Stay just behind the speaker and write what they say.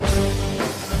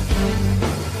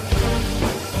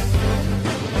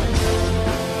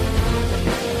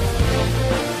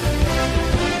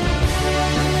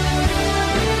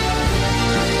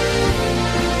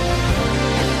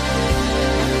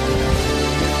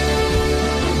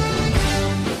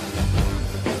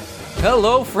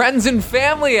Hello, friends and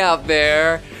family out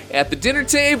there at the dinner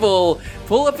table.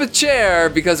 Pull up a chair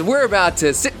because we're about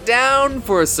to sit down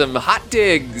for some hot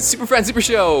digs. Super Friends Super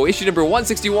Show, issue number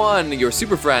 161. Your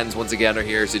Super Friends once again are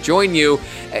here to join you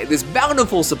at this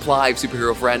bountiful supply of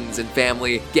superhero friends and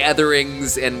family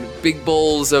gatherings and big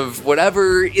bowls of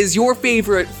whatever is your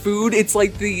favorite food. It's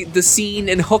like the scene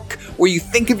in Hook where you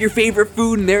think of your favorite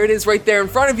food and there it is right there in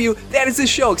front of you. That is this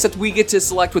show, except we get to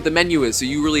select what the menu is, so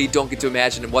you really don't get to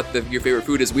imagine what your favorite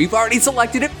food is. We've already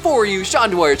selected it for you. Sean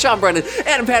Dwyer, Sean Brennan,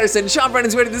 Adam Patterson. Sean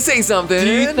Brennan's ready to say something.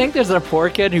 Do you think there's a poor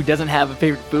kid who doesn't have a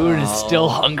favorite food and is still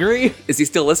hungry? Is he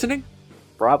still listening?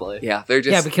 Probably. Yeah, they're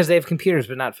just... Yeah, because they have computers,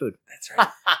 but not food.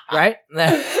 That's right.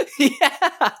 Right?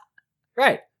 Yeah.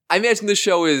 Right. I imagine this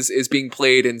show is being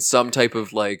played in some type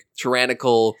of like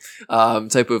tyrannical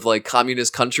type of like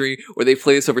communist country where they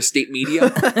play this over state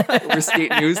media, over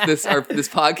state news, this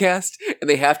podcast, and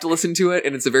they have to listen to it,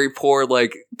 and it's a very poor,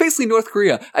 like basically North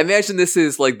Korea. I imagine this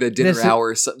is like the dinner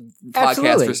hour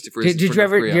podcast for Did you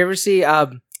ever see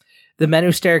The Men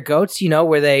Who Stare at Goats, you know,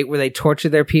 where they torture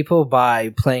their people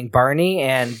by playing Barney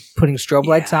and putting strobe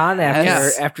lights on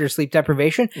after sleep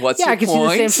deprivation? What's I your can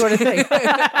point? see the same sort of thing.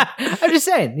 I'm just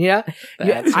saying, you know.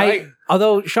 That's right.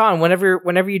 Although, Sean,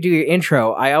 whenever you do your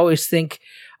intro, I always think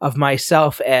of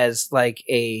myself as like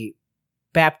a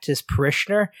Baptist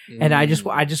parishioner, and I just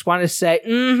want to say,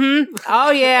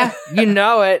 oh yeah, you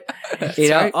know it. You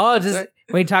know, right.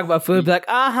 When you talk about food, be like,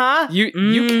 You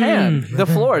can. The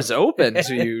floor is open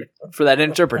to you for that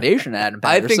interpretation, Adam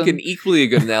I Patterson. think an equally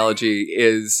good analogy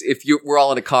is if we're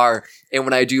all in a car, and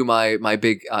when I do my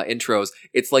big intros,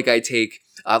 it's like I take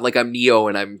like I'm Neo,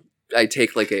 and I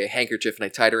take like a handkerchief and I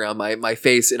tie it around my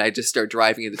face, and I just start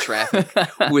driving into traffic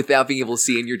without being able to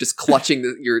see, and you're just clutching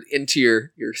into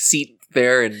your seat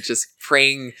there and just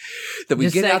praying that we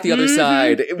Just get say, out the other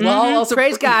side. Well, also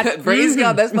praise God. Praise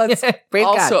God. That's Praise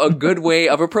also God. a good way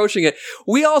of approaching it.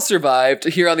 We all survived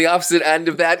here on the opposite end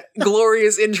of that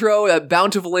glorious intro, that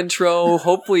bountiful intro.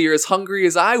 Hopefully you're as hungry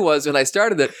as I was when I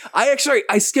started it. I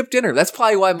skipped dinner. That's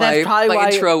probably why my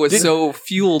intro was so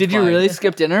fueled. Did you really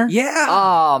skip dinner? Yeah.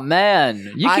 Oh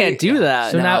man, you can't do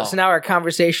that. So now our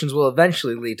conversations will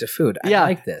eventually lead to food. I Yeah.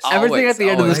 like this. Everything at the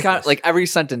end of this, Always. like every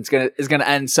sentence, is gonna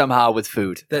end somehow with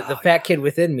food. The fat kid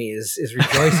within me is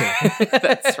rejoicing.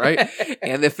 That's right.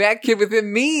 And the fat kid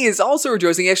within me is also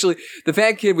rejoicing. Actually, the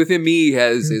fat kid within me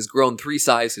has grown 3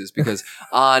 sizes because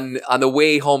on the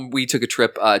way home, we took a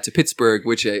trip to Pittsburgh,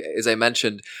 which, as I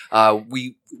mentioned,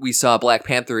 we saw Black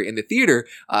Panther in the theater.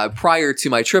 Prior to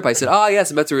my trip, I said, "Oh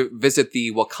yes, I'm about to visit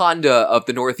the Wakanda of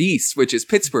the Northeast, which is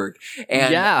Pittsburgh."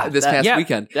 And this past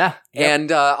weekend, Yeah.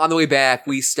 and on the way back,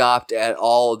 we stopped at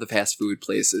all of the fast food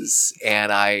places,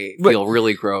 and I feel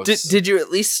really gross. Did you at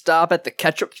least stop at the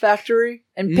ketchup factory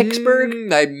in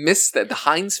Pittsburgh? I missed that. The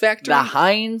Heinz factory. The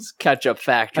Heinz ketchup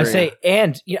factory. I say,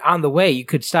 and on the way, you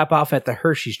could stop off at the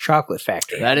Hershey's chocolate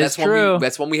factory. that is That's true.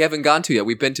 That's one we haven't gone to yet.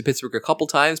 We've been to Pittsburgh a couple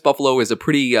times. Buffalo is a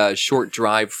pretty short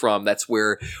drive from. That's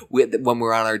where when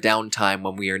we're on our downtime,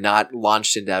 when we are not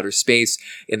launched into outer space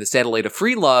in the satellite of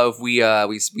free love, we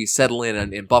settle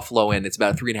in Buffalo, and it's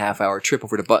about a 3.5 hour trip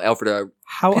over to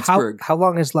Pittsburgh. How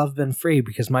long has love been free?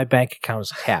 Because my bank account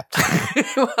is tapped.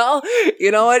 Well,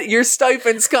 you know what? Your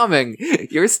stipend's coming.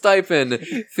 Your stipend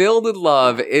filled with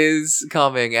love is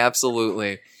coming.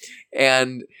 Absolutely.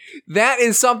 And that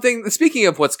is something, speaking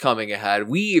of what's coming ahead,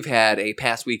 we've had a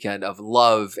past weekend of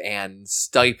love and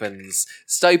stipends.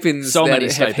 Stipends So that many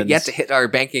have stipends. yet to hit our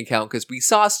banking account because we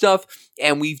saw stuff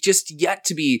and we've just yet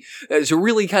to be, to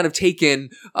really kind of take in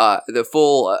the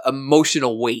full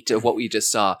emotional weight of what we just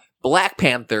saw. Black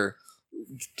Panther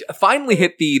finally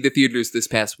hit the theaters this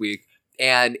past week,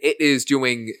 and it is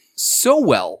doing so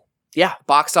well. Yeah.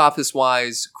 Box office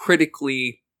wise,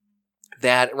 critically,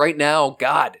 that right now,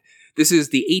 God, this is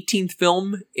the 18th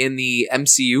film in the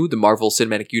MCU, the Marvel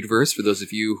Cinematic Universe, for those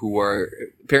of you who are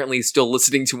apparently still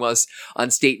listening to us on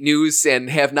state news and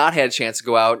have not had a chance to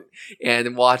go out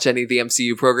and watch any of the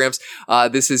MCU programs.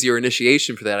 This is your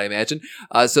initiation for that, I imagine.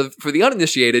 So for the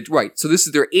uninitiated, right, so this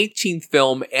is their 18th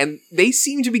film, and they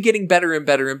seem to be getting better and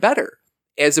better and better,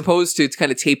 as opposed to it's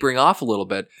kind of tapering off a little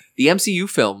bit. The MCU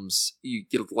films, the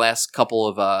last couple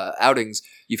of outings,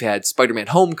 you've had Spider-Man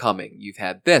Homecoming, you've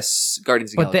had this,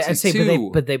 Guardians of the Galaxy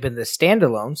 2. But they've been the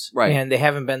standalones, Right. And they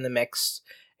haven't been the mix.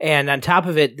 And on top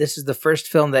of it, this is the first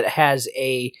film that has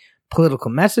a political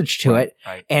message to it.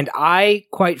 Right. And I,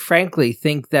 quite frankly,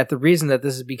 think that the reason that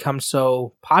this has become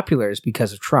so popular is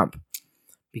because of Trump.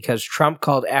 because Trump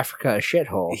called Africa a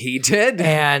shithole. He did.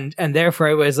 And therefore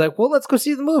I was like, well, let's go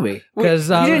see the movie. Because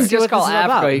he didn't just call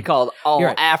Africa, he called all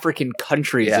right. African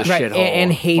countries a right. shithole.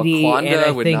 And Haiti, Wakanda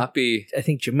and would not be. I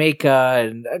think Jamaica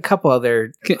and a couple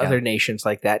other nations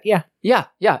like that. Yeah.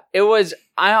 Yeah. It was,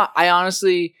 I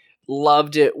honestly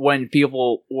loved it when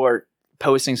people were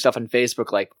posting stuff on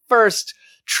Facebook like, first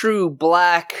true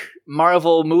black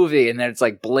Marvel movie, and then it's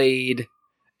like Blade.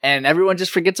 And everyone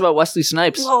just forgets about Wesley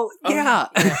Snipes. Well, yeah.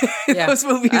 Yeah. Those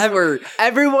movies were.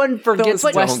 Everyone forgets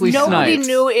Those Wesley don't- Nobody Snipes.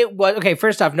 knew it was okay.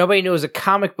 First off, nobody knew it was a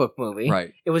comic book movie.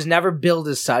 Right. It was never billed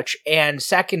as such. And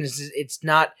second is it's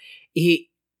not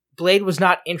Blade was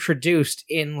not introduced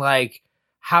in like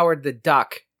Howard the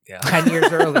Duck 10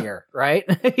 years earlier, right?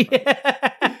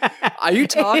 Are you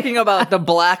talking about the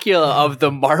Blackula of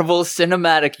the Marvel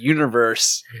Cinematic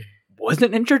Universe?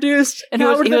 Wasn't introduced in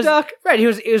Howard the Duck? Right. He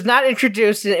was not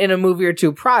introduced in a movie or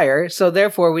two prior, so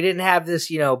therefore we didn't have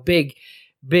this, big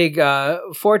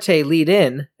forte lead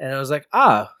in, and it was like,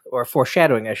 or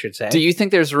foreshadowing, I should say. Do you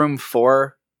think there's room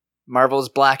for Marvel's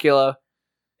Blackula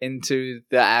into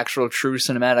the actual true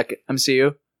cinematic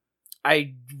MCU?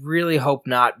 I really hope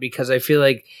not, because I feel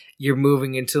like you're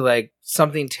moving into like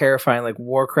something terrifying like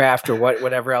Warcraft or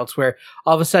whatever else, where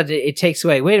all of a sudden it takes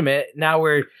away. Wait a minute, now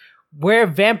where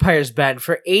have vampires been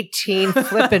for 18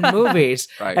 flippin' movies?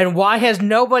 Right. And why has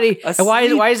nobody? And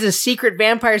why is this secret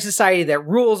vampire society that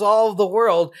rules all of the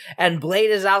world and Blade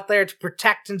is out there to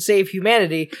protect and save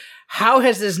humanity? How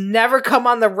has this never come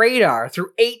on the radar through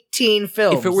 18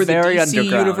 films? If it were the Very DC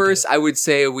underground. universe, I would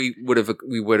say we would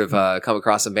have come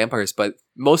across some vampires. But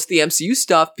most of the MCU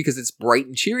stuff, because it's bright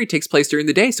and cheery, takes place during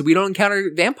the day, so we don't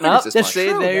encounter vampires as much.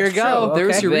 true. There you That's go. true.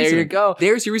 There's Okay. your There reason. you go.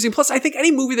 There's your reason. Plus, I think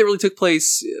any movie that really took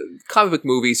place, comic book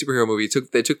movie, superhero movie,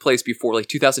 that took place before like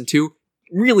 2002,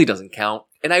 really doesn't count.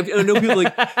 And I know people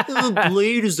like,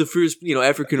 Blade is the first,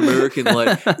 African American.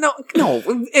 Like, no,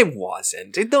 it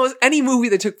wasn't. Any movie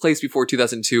that took place before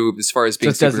 2002, as far as being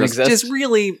Just doesn't superheroes, exist? just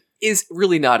really is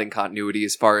really not in continuity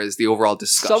as far as the overall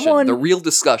discussion, the real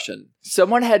discussion.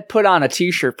 Someone had put on a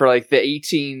t-shirt for like the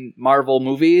 18 Marvel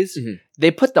movies. Mhm. They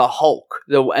put the Hulk,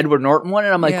 the Edward Norton one,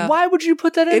 and I'm like, Yeah. why would you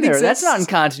put that in It there? exists. That's not in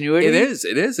continuity. It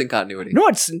is in continuity. No,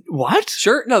 it's what?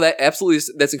 Sure, no, that absolutely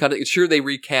that's in continuity. Sure, they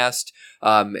recast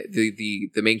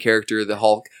the main character, the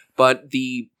Hulk, but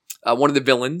the one of the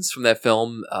villains from that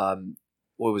film,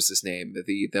 what was his name?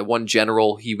 The one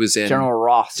general he was in. General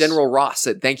Ross. General Ross.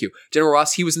 Thank you, General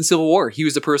Ross. He was in Civil War. He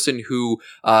was the person who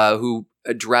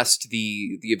addressed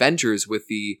the Avengers with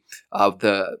the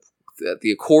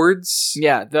Accords.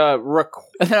 Yeah, and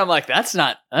then I'm like, that's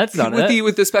not it.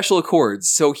 With the special Accords.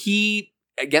 So he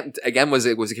again was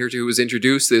a character who was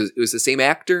introduced. It was the same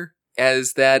actor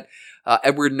as that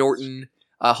Edward Norton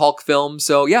Hulk film.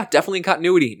 So yeah, definitely in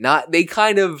continuity.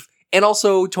 And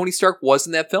also Tony Stark was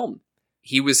in that film.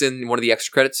 He was in one of the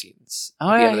extra credit scenes. Oh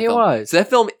at the yeah, end of the he film. was. So that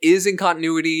film is in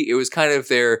continuity. It was kind of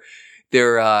their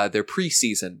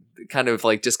preseason, kind of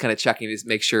like just kind of checking to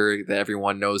make sure that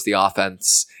everyone knows the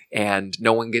offense and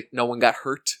no one got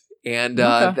hurt. And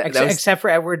Okay. except for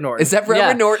Edward Norton. is that for Yeah.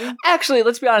 Edward Norton? Actually,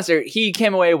 let's be honest here. He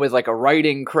came away with like a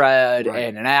writing cred Right.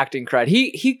 and an acting cred.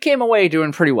 He came away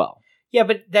doing pretty well. Yeah,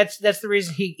 but that's the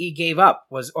reason he gave up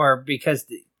because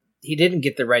he didn't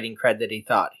get the writing cred that he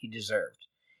thought he deserved.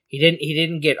 He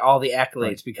didn't get all the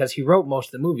accolades because he wrote most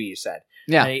of the movie. You said,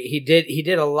 Yeah. And he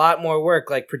did a lot more work,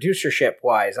 like producership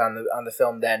wise, on the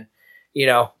film than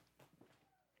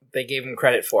they gave him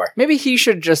credit for. Maybe he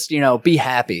should just, be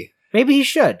happy. Maybe he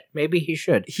should.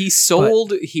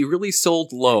 He really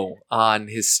sold low on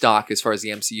his stock as far as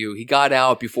the MCU. He got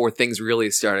out before things really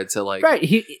started to like, Right.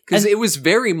 because it was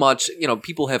very much,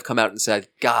 people have come out and said,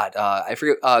 God, I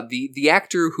forget, the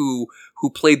actor who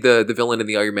played the villain in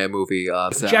the Iron Man movie.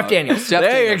 Jeff Daniels. Jeff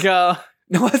There Daniels. you go.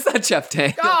 No, it's not Jeff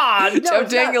Daniels. God, no, Jeff it's not.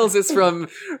 Daniels is from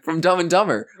Dumb and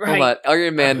Dumber. Right. Hold on.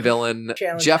 Iron Man villain,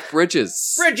 Challenge. Jeff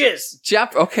Bridges. Bridges.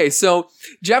 So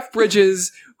Jeff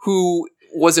Bridges, who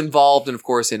was involved in, of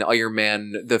course, in Iron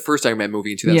Man, the first Iron Man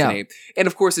movie in 2008. And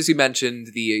of course, as you mentioned,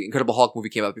 the Incredible Hulk movie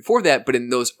came out before that. But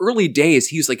in those early days,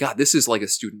 he was like, God, this is like a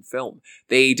student film.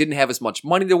 They didn't have as much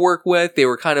money to work with. They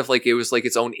were kind of like, it was like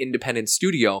its own independent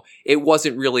studio. It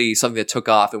wasn't really something that took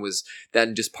off and was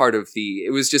then just part of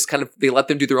it was just kind of, they let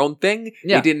them do their own thing.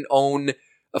 Yeah. They didn't own,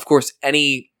 of course,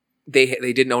 they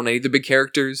didn't own any of the big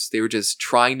characters. They were just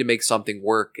trying to make something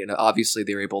work. And obviously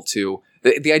they were able to,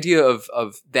 the idea of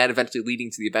that eventually leading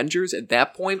to the Avengers at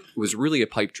that point was really a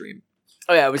pipe dream.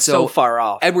 Oh yeah, it was so far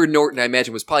off. Edward Norton, I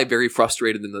imagine, was probably very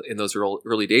frustrated in those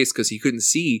early days because he couldn't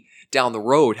see down the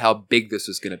road how big this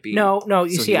was going to be. No,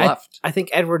 you So see, he left. I think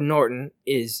Edward Norton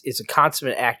is a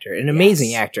consummate actor, an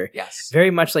amazing actor, Yes.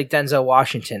 very much like Denzel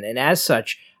Washington, and as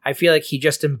such, I feel like he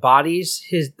just embodies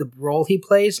the role he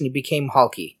plays, and he became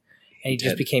hulky, and he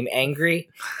just became angry,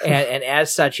 and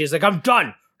as such, he's like, I'm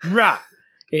done, rah!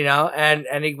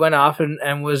 And he went off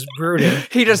and was brooding.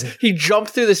 he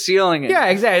jumped through the ceiling. And Yeah,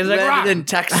 exactly. He's like, landed rah! in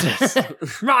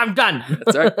Texas. Rah, I'm done.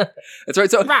 That's right. That's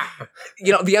right. So, Rah!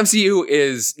 the MCU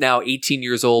is now 18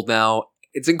 years old now.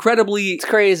 It's incredibly... It's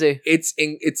crazy.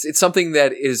 It's something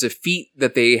that is a feat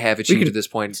that they have achieved at this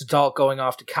point. It's adult going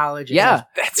off to college. Yeah,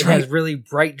 That's It right. has really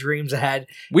bright dreams ahead.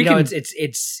 We can-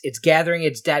 it's gathering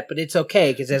its debt, but it's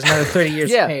okay because there's another 30 years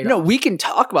to pay it off. we can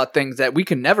talk about things that we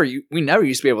never used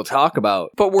to be able to talk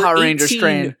about. But we're Power 18 Rangers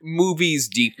train. movies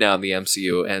deep now in the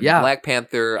MCU, and Yeah. Black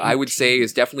Panther, I would say,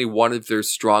 is definitely one of their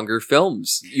stronger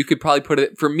films. You could probably put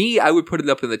it, for me, I would put it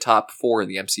up in the top 4 in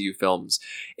the MCU films.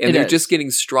 And It they're is. just getting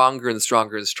stronger and stronger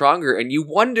and stronger. And you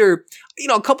wonder,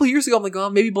 a couple of years ago, I'm like,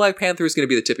 oh, maybe Black Panther is going to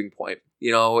be the tipping point.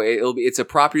 It's a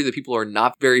property that people are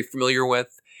not very familiar with.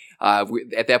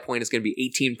 At that point, it's going to be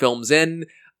 18 films in.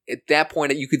 At that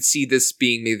point, you could see this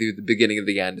being maybe the beginning of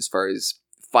the end as far as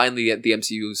finally the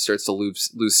MCU starts to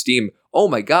lose steam. Oh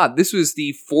my God, this was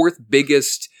the fourth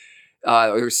biggest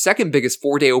or second biggest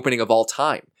 4-day opening of all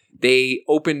time. They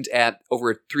opened at,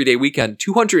 over a 3-day weekend,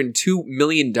 $202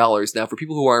 million. Now, for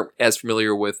people who aren't as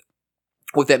familiar with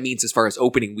what that means as far as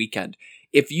opening weekend,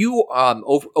 if you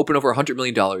open over $100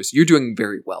 million, you're doing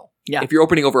very well. Yeah. If you're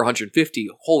opening over 150,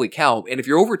 holy cow. And if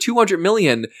you're over 200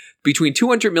 million, between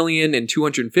 200 million and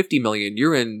 250 million,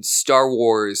 you're in Star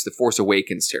Wars The Force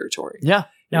Awakens territory. Yeah.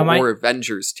 Now, or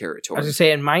Avengers I territory. was going to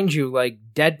say, and mind you, like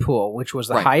Deadpool, which was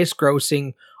the Right. highest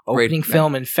grossing opening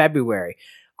film in February,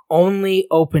 only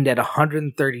opened at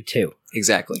 132.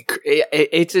 Exactly.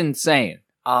 It's insane.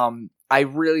 I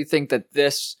really think that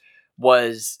this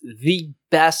was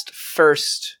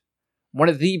one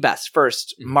of the best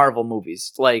first Marvel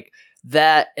movies. Like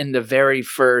that and the very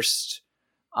first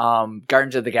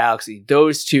Guardians of the Galaxy.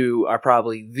 Those two are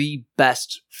probably the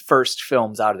best first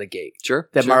films out of the gate Sure.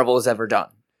 that sure. Marvel has ever done.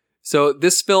 So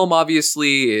this film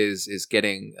obviously is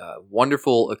getting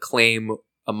wonderful acclaim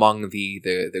among the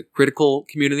critical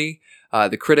community.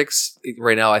 The critics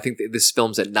right now, I think this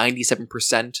film's at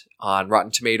 97% on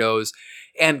Rotten Tomatoes.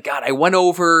 And God, I went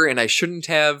over and I shouldn't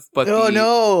have, but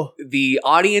no. the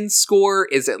audience score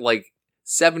is at like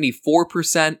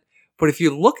 74%. But if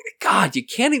you look, God, you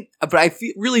can't even, but I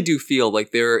really do feel like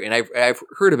and I've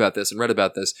heard about this and read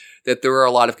about this, that there are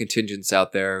a lot of contingents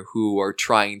out there who are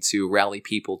trying to rally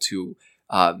people to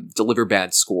deliver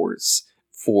bad scores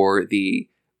for the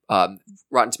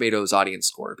Rotten Tomatoes audience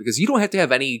score, because you don't have to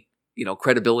have any,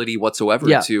 credibility whatsoever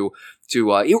to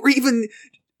or even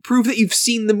prove that you've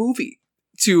seen the movie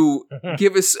to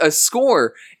give us a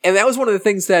score. And that was one of the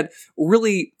things that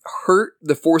really hurt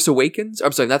The Force Awakens.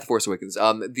 I'm sorry, not The Force Awakens.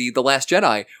 The Last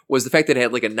Jedi was the fact that it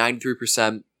had like a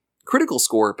 93% critical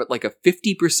score, but like a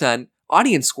 50%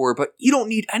 audience score. But you don't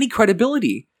need any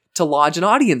credibility to lodge an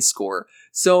audience score.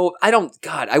 So I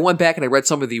went back and I read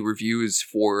some of the reviews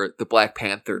for the Black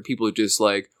Panther, and people are just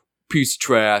like, piece of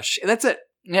trash. And that's it.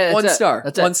 Yeah, One star.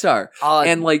 That's One it. star.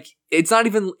 And like, it's not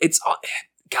even,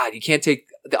 God, you can't take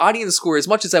the audience score as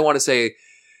much as I want to say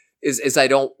is I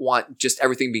don't want just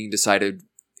everything being decided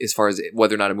as far as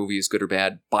whether or not a movie is good or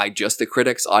bad by just the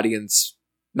critics. Audience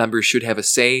members should have a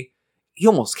say. You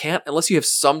almost can't unless you have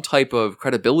some type of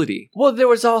credibility. Well, there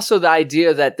was also the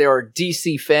idea that there are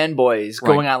DC fanboys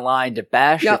going online to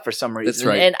bash Yeah, it for some reason. that's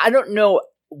right. And I don't know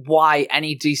why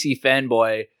any DC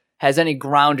fanboy has any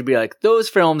ground to be like, those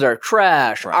films are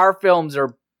trash. Right. Our films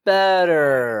are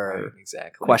better. Right,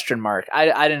 exactly. Question mark. I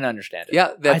didn't understand it.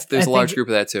 Yeah, there's I a large think- group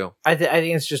of that too. I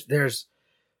think it's just there's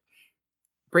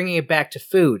bringing it back to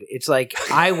food. It's like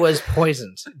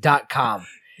iwaspoisoned.com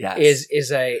Yes.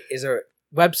 is a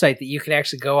website that you can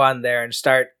actually go on there and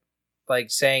start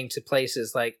like saying to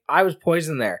places like, I was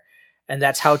poisoned there. And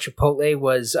that's how Chipotle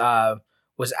was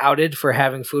outed for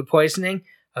having food poisoning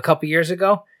a couple years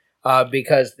ago.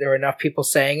 Because there were enough people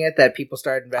saying it that people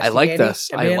started investigating. like this.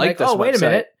 and I being like this Oh, wait a website.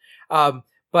 minute.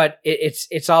 But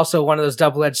it's also one of those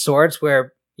double-edged swords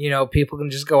where people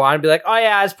can just go on and be like, "Oh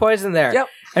yeah, I was poisoned there," Yep.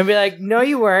 and be like, "No,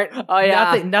 you weren't. Oh,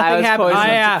 yeah, nothing I was happened. poisoned."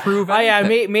 Oh yeah, To prove oh yeah,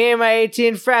 anything. me and my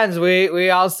 18 friends, we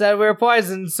all said we were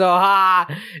poisoned. So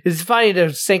it's funny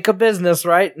to sink a business,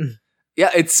 right?" Yeah,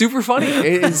 it's super funny.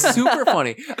 It is super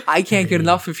funny. I can't get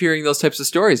enough of hearing those types of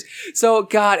stories. So,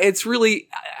 God, it's really,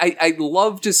 I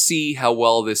love to see how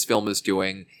well this film is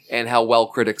doing and how well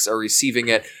critics are receiving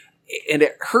it. And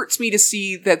it hurts me to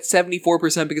see that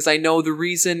 74% because I know the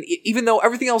reason, even though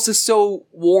everything else is so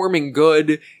warm and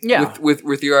good with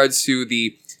regards to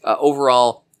the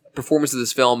overall performance of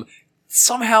this film,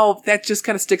 somehow that just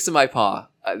kind of sticks in my paw.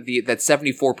 That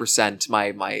 74%,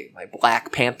 my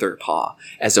Black Panther paw,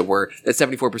 as it were, that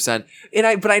 74%.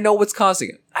 But I know what's causing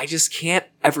it. I just can't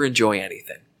ever enjoy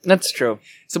anything. That's true.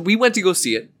 So we went to go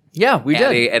see it. Yeah, we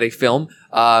did. At a film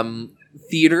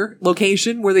theater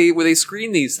location where they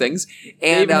screen these things.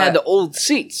 And they even had the old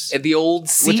seats. The old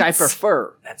seats. Which I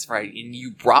prefer. That's right. And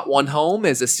you brought one home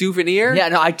as a souvenir? Yeah,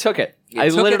 no, I took it. I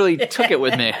literally took it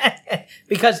with me.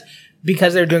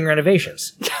 Because they're doing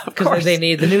renovations. Because they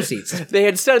need the new seats. They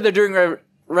had said they're doing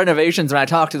renovations, and I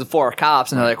talked to the 4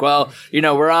 cops, and they're like, well,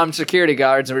 we're armed security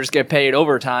guards, and we're just getting paid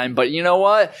overtime, but you know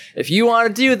what? If you want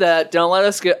to do that, don't let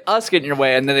us get in your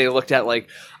way. And then they looked at, like,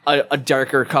 a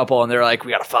darker couple, and they're like,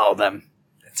 we got to follow them.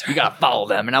 We got to follow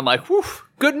them. And I'm like, whew,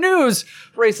 good news.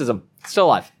 Racism. Still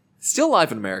alive. Still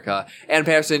alive in America. And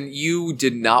Patterson, you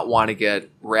did not want to get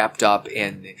wrapped up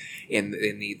in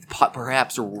the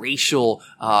perhaps racial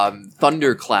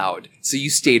thundercloud, so you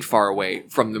stayed far away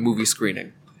from the movie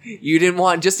screening. You didn't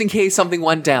want, just in case something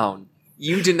went down,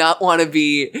 you did not want to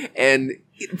be, and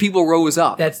people rose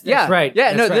up. That's right.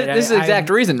 Yeah, that's right. This is the exact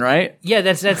reason, right? Yeah,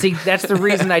 that's the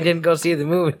reason I didn't go see the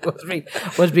movie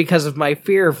was because of my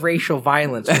fear of racial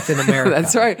violence within America.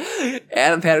 That's right.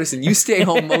 Adam Patterson, you stay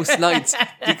home most nights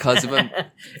because of him.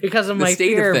 Because of my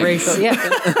fear of racial.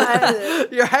 Yeah.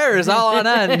 Your hair is all on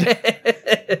end.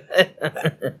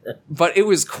 But it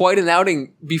was quite an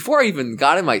outing before I even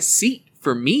got in my seat.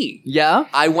 For me,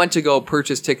 I went to go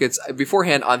purchase tickets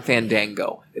beforehand on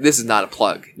Fandango. This is not a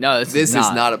plug. No, this is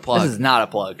not a plug. This is not a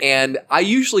plug. And I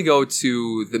usually go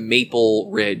to the Maple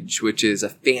Ridge, which is a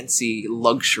fancy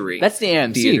luxury. That's the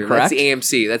AMC, theater. correct?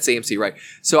 That's AMC, right?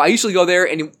 So I usually go there,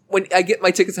 and when I get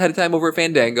my tickets ahead of time over at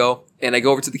Fandango, and I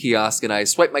go over to the kiosk and I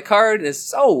swipe my card, and it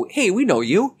says, "Oh, hey, we know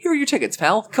you. Here are your tickets,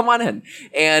 pal. Come on in."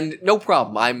 And no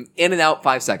problem. I'm in and out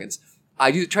 5 seconds. I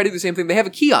try to do the same thing. They have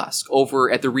a kiosk over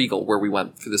at the Regal where we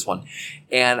went for this one.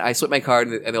 And I swipe my card,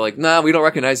 and they're like, "Nah, we don't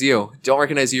recognize you. Don't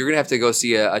recognize you. You're going to have to go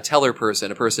see a teller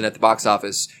person, a person at the box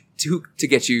office to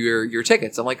get you your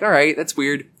tickets." I'm like, "All right, that's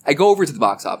weird." I go over to the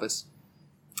box office.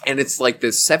 And it's like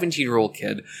this 17-year-old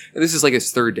kid. And this is like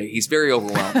his 3rd day. He's very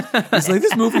overwhelmed. He's like,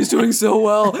 "This movie's doing so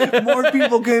well. More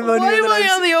people came out here than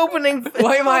on the opening?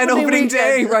 Why am I on opening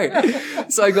day?"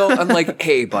 Right. So I'm like,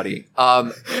 "Hey, buddy.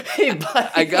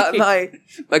 I got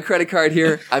my credit card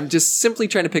here. I'm just simply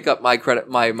trying to pick up my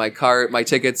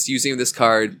tickets using this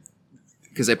card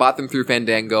because I bought them through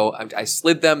Fandango. I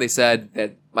slid them. They said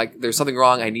that there's something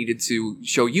wrong. I needed to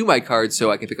show you my card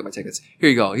so I can pick up my tickets. Here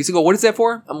you go." He's like, "Oh, what is that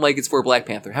for?" I'm like, "It's for Black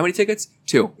Panther." "How many tickets?"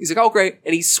 2. He's like, "Oh, great."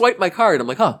 And he swiped my card. I'm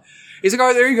like, "Huh." He's like, "All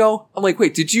right, there you go." I'm like,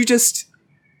 "Wait, did you just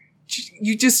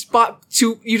bought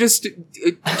 2, you just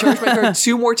charged my card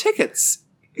 2 more tickets?"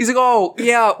 He's like, "Oh,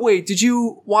 yeah, wait, did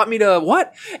you want me to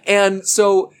what?" And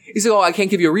so he's like, "Oh, I can't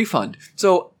give you a refund."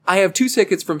 So I have 2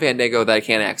 tickets from Fandango that I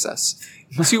can't access.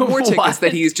 2 more tickets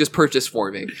that he's just purchased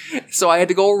for me. So I had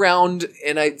to go around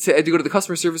and I had to go to the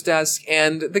customer service desk,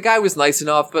 and the guy was nice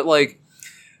enough, but like,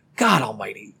 God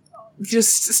almighty.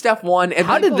 Just step one. And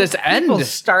how did this end? People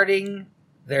starting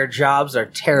their jobs are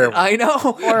terrible. I know.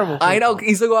 Horrible people. I know.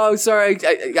 He's like, "Oh, sorry,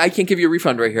 I can't give you a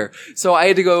refund right here." So I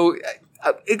had to go,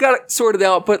 it got sorted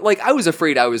out, but like, I was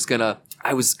afraid I was gonna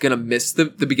miss the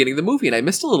beginning of the movie, and I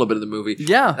missed a little bit of the movie.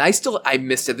 Yeah. And I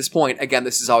missed at this point. Again,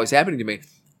 this is always happening to me.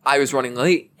 I was running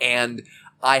late, and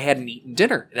I hadn't eaten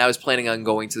dinner, and I was planning on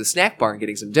going to the snack bar and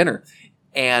getting some dinner.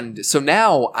 And so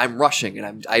now I'm rushing,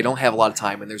 and I don't have a lot of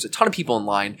time, and there's a ton of people in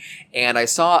line, and I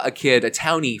saw a kid, a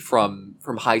townie from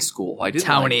high school. I didn't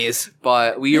Townies.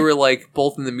 but we were like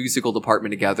both in the musical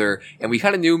department together, and we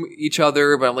kind of knew each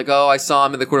other, but I'm like, "Oh, I saw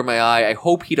him in the corner of my eye. I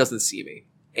hope he doesn't see me."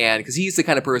 And because he's the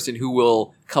kind of person who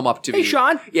will come up to me. "Hey,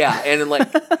 Sean." Yeah. And like,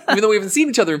 even though we haven't seen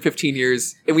each other in 15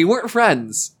 years and we weren't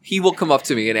friends, he will come up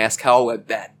to me and ask how I've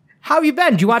been. "How have you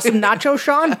been? Do you want some nachos,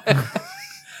 Sean?"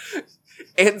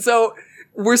 And so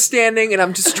we're standing, and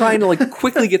I'm just trying to like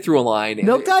quickly get through a line.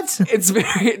 No cuts? It's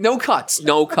very, no cuts.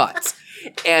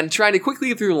 And trying to quickly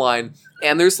get through a line.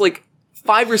 And there's like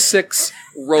 5 or 6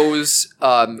 rows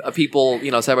of people,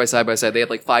 side by side. They had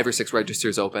like 5 or 6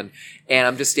 registers open. And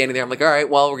I'm just standing there. I'm like, "All right,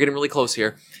 well, we're getting really close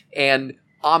here." And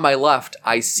on my left,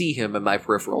 I see him in my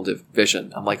peripheral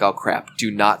vision. I'm like, "Oh, crap.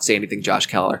 Do not say anything, Josh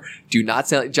Keller. Do not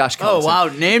say Josh Keller." Oh, wow.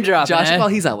 Name dropping. Josh, well,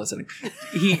 he's not listening.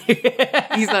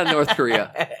 He's not in North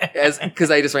Korea,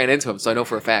 because I just ran into him, so I know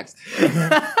for a fact.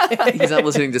 He's not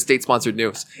listening to state-sponsored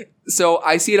news. So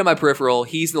I see it on my peripheral.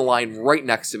 He's in the line right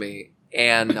next to me,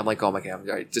 And I'm like, oh my God,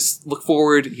 all right, just look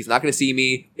forward. He's not going to see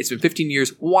me. It's been 15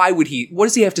 years. What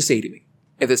does he have to say to me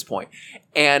at this point?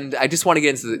 And I just want to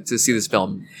get to see this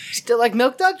film. Still like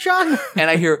Milk Dog, Sean? And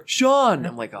I hear, Sean.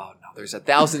 I'm like, oh no, there's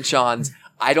 1,000 Seans.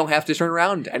 I don't have to turn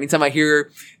around. Anytime I hear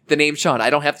the name Sean, I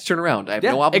don't have to turn around. I have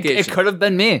no obligation. It could have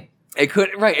been me. It could,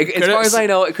 right. As far as I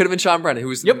know, it could have been Sean Brennan,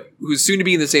 who's soon to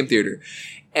be in the same theater.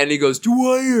 And he goes,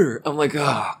 Dwyer. I'm like,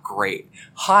 oh, great.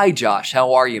 Hi, Josh.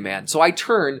 How are you, man? So I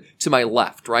turn to my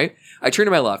left, right? I turn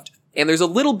to my left, and there's a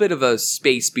little bit of a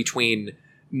space between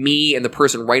me and the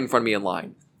person right in front of me in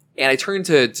line. And I turn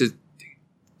to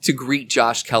greet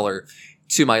Josh Keller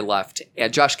to my left,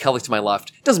 and Josh Kelly to my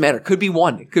left. It doesn't matter. It could be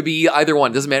one. It could be either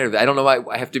one. It doesn't matter. I don't know.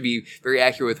 I have to be very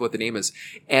accurate with what the name is.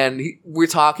 And we're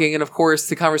talking, and of course,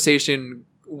 the conversation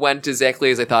went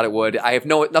exactly as I thought it would. I have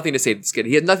nothing to say to this kid.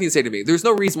 He had nothing to say to me. There's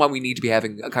no reason why we need to be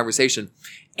having a conversation.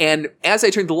 And as I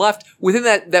turned to the left, within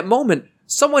that moment,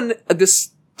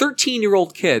 this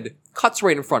 13-year-old kid cuts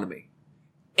right in front of me.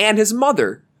 And his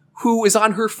mother, who is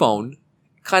on her phone,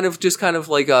 kind of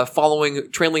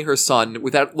trailing her son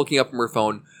without looking up from her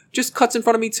phone, just cuts in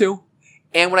front of me too.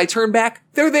 And when I turn back,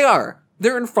 there they are.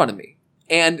 They're in front of me.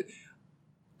 And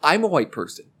I'm a white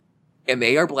person. And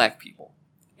they are black people.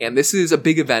 And this is a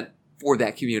big event for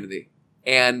that community.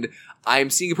 And I'm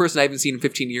seeing a person I haven't seen in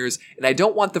 15 years, and I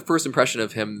don't want the first impression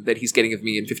of him that he's getting of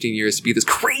me in 15 years to be this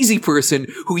crazy person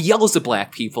who yells at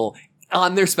black people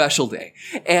on their special day.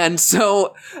 And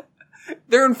so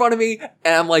they're in front of me,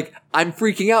 and I'm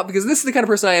freaking out because this is the kind of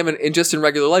person I am in just in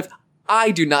regular life. I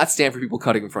do not stand for people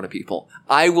cutting in front of people.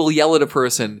 I will yell at a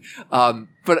person.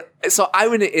 But so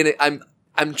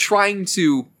I'm trying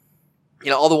to,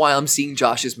 all the while I'm seeing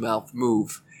Josh's mouth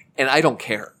move. And I don't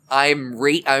care. I'm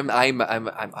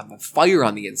a fire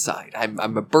on the inside.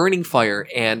 I'm a burning fire,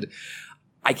 and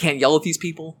I can't yell at these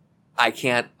people. I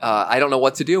can't. I don't know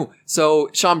what to do. So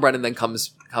Sean Brennan then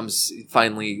comes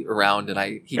finally around,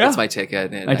 and he gets my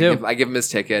ticket, and I give him his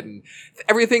ticket, and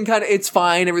everything it's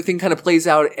fine. Everything kind of plays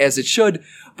out as it should.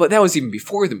 But that was even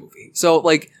before the movie. So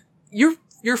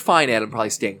you're fine, Adam, probably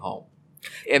staying home.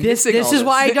 And this is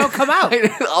why I don't come out.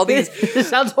 All these this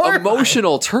sounds horrible.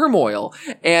 Emotional turmoil.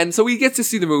 And so we get to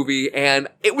see the movie, and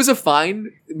it was a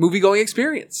fine movie-going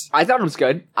experience. I thought it was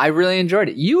good. I really enjoyed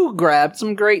it. You grabbed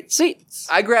some great seats.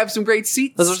 I grabbed some great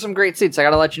seats. Those are some great seats. I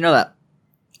gotta let you know that.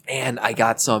 And I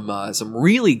got some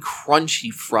really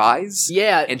crunchy fries.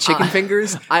 Yeah. And chicken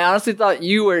fingers. I honestly thought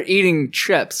you were eating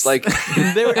chips. Like,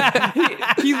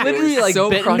 he literally so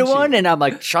bit crunchy. into one, and I'm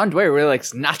like, Sean Dwyer really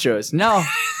likes nachos. No,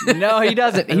 he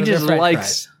doesn't. He just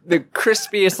likes the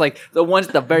crispiest, the ones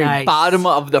at the very bottom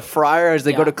of the fryer as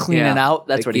they go to clean it out.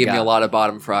 That's what he got. Gave me a lot of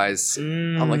bottom fries.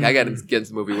 I'm like, I got to get into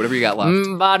the movie. Whatever you got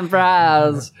left. Bottom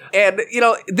fries. And,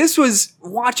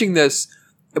 watching this,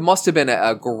 it must have been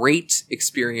a great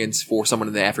experience for someone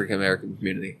in the African American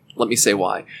community. Let me say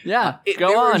why. Yeah,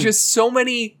 there are just so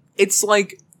many. It's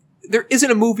like there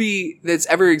isn't a movie that's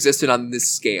ever existed on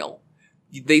this scale.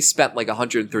 They spent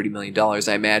 $130 million,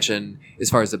 I imagine, as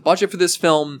far as the budget for this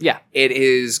film. Yeah. It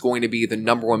is going to be the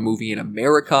 #1 movie in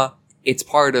America. It's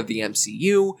part of the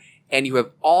MCU, and you have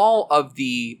all of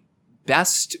the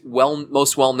best,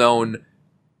 most well-known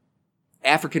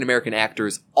African American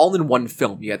actors all in one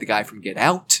film. You had the guy from Get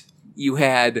Out. You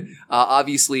had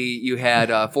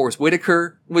Forrest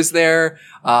Whitaker was there,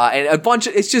 and a bunch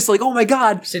of. It's just oh my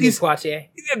God, Sidney Poitier.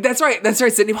 That's right.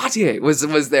 Sidney Poitier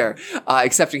was there,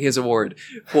 accepting his award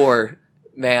for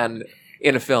Man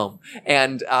in a Film,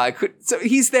 and so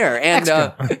he's there, and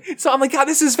so I'm like, God,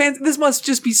 this is fantastic. This must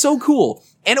just be so cool,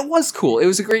 and it was cool. It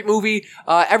was a great movie.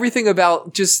 Everything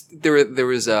about there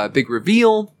was a big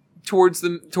reveal towards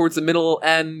the middle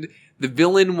end. The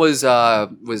villain was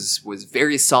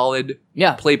very solid.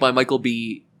 Yeah. Played by Michael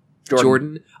B.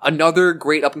 Jordan. Another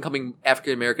great up and coming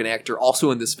African American actor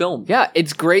also in this film. Yeah,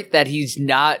 it's great that he's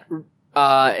not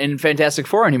in Fantastic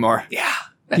Four anymore. Yeah,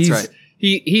 that's right.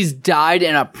 He's died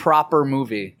in a proper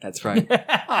movie. That's right.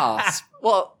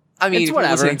 Well, I mean, if you're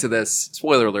listening to this,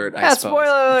 spoiler alert, I suppose.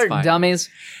 Spoiler alert,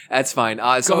 dummies. That's fine.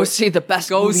 Go see the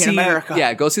best movie in America.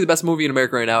 Yeah, go see the best movie in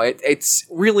America right now. It's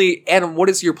really, Adam, what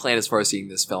is your plan as far as seeing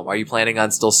this film? Are you planning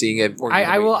on still seeing it? Or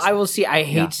I will see. I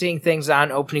hate seeing things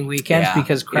on opening weekends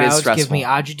because crowds give me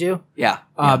agito. Yeah.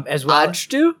 As well.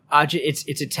 Agito?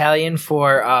 It's Italian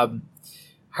for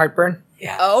heartburn.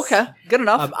 Yeah. Oh, okay. Good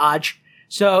enough. Ag.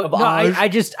 So Of no,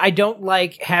 ours? I don't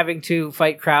like having to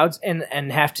fight crowds and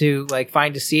have to like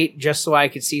find a seat just so I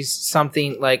could see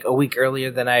something like a week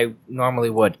earlier than I normally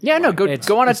would. Yeah, no, go on a it's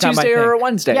not my Tuesday or a thing.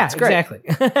 Wednesday. Yeah, It's great.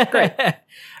 exactly. Great.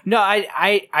 No,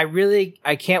 I really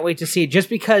can't wait to see it just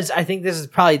because I think this is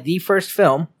probably the first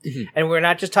film, Mhm. and we're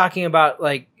not just talking about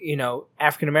like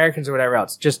African Americans or whatever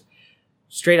else. Just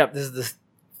straight up, this is the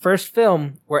first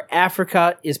film where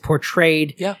Africa is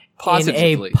portrayed Yeah,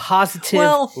 positively. in a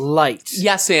positive light.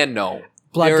 Yes and no.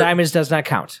 Blood There- Diamonds does not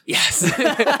count. Yes.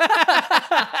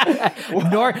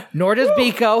 nor does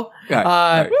Biko,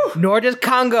 Right. nor does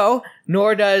Congo,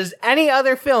 nor does any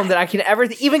other film that I can ever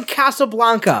even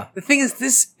Casablanca. The thing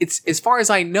is, it's as far as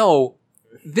I know,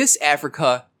 this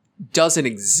Africa doesn't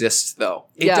exist though.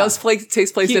 It Yeah.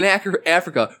 takes place in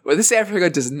Africa, but this Africa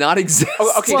does not exist.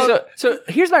 Okay, so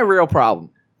here's my real problem.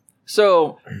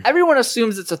 So everyone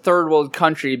assumes it's a third world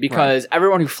country because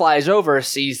everyone who flies over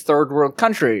sees third world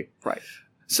country. Right.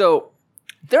 So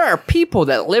there are people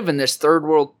that live in this third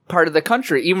world part of the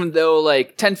country, even though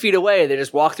like 10 feet away they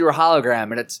just walk through a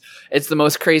hologram and it's the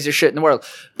most crazy shit in the world.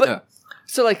 But Yeah.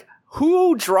 so like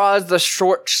who draws the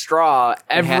short straw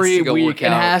every to go week work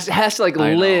and out. has to like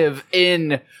I know. live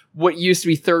in what used to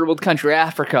be third world country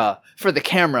Africa for the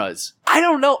cameras? I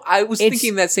don't know. I was It's-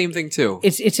 thinking that same thing too.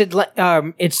 It's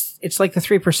like the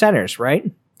Three Percenters, right?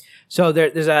 So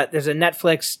there's a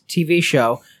Netflix TV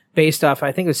show based off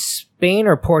I think it's Spain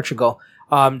or Portugal.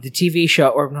 The TV show,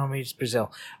 or no, maybe it's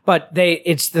Brazil, but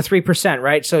it's the 3%,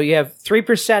 right? So you have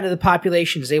 3% of the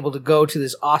population is able to go to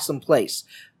this awesome place,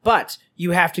 but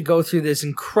you have to go through this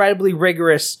incredibly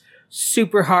rigorous,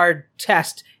 super hard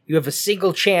test. You have a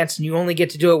single chance, and you only get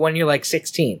to do it when you're like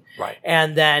 16. Right.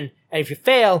 And if you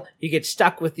fail, you get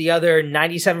stuck with the other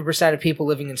 97% of people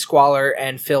living in squalor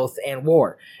and filth and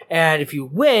war. And if you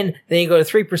win, then you go to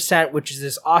 3%, which is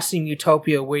this awesome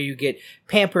utopia where you get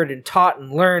pampered and taught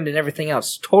and learned and everything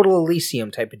else. Total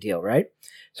Elysium type of deal, right?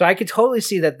 So I could totally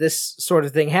see that this sort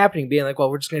of thing happening, being like, well,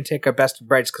 we're just going to take our best and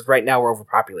brightest because right now we're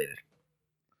overpopulated.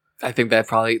 I think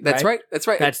that's right. That's right.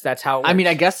 That's how it I mean,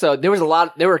 I works. guess so. There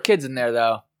were kids in there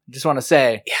though. Just want to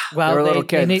say. well, they were little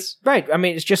they need- kids. right. I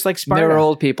mean, it's just like They Sparta. were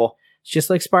old people. It's just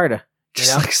like Sparta.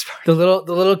 Just know? like Sparta.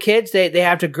 The little kids, they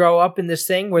have to grow up in this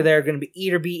thing where they're going to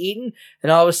eat or be eaten,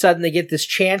 and all of a sudden they get this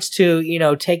chance to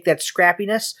take that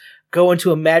scrappiness, go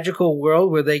into a magical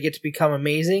world where they get to become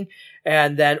amazing,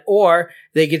 and then or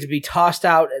they get to be tossed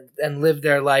out and live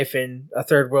their life in a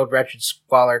third world wretched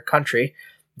squalor country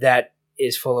that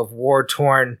is full of war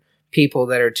torn people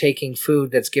that are taking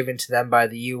food that's given to them by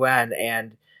the UN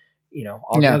and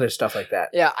all the Yeah. other stuff like that.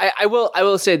 Yeah, I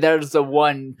will say that is the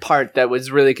one part that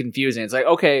was really confusing. It's like,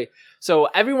 okay, so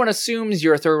everyone assumes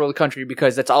you're a third world country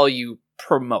because that's all you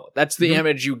promote. That's the Mhm.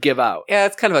 image you give out. Yeah,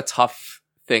 it's kind of a tough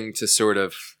thing to sort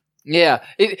of. Yeah.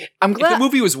 I'm If glad. the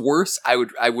movie was worse, I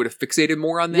would have fixated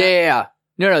more on that. Yeah.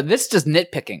 No, this is just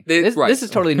nitpicking. Right. This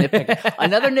is totally nitpicking.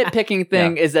 Another nitpicking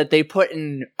thing is that they put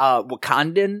in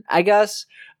Wakandan, I guess,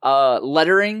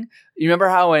 lettering. You remember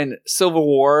how in Civil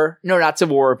War, no, not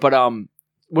Civil War, but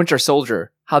Winter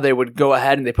Soldier, how they would go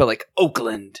ahead and they put like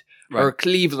Oakland or Right.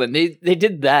 Cleveland. They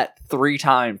did that 3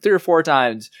 or 4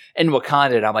 times in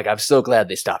Wakanda. And I'm like, I'm so glad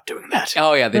they stopped doing that.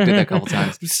 Oh yeah, they did that a couple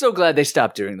times. I'm so glad they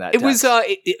stopped doing that. It was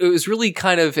it was really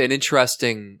kind of an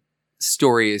interesting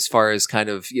story as far as kind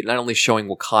of not only showing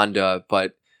Wakanda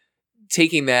but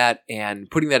taking that and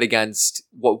putting that against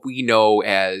what we know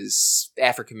as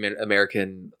African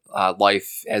American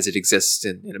life as it exists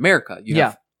in America. You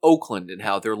have Oakland and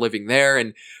how they're living there,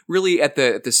 and really at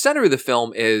the center of the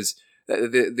film is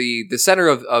the center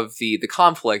of the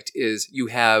conflict is you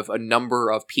have a number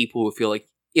of people who feel like,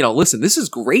 listen, this is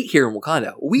great here in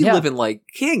Wakanda. We live in like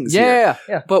kings here.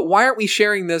 Yeah. But why aren't we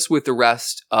sharing this with the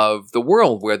rest of the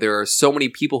world where there are so many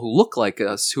people who look like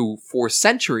us who for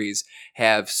centuries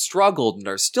have struggled and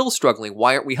are still struggling?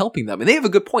 Why aren't we helping them? And they have a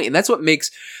good point. And that's what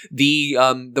makes the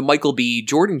Michael B.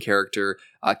 Jordan character,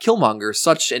 Killmonger,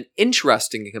 such an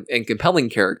interesting and compelling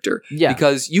character. Yeah.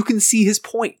 Because you can see his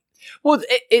point. Well,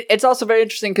 it's also very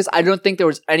interesting because I don't think there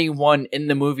was anyone in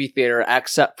the movie theater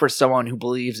except for someone who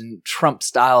believes in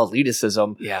Trump-style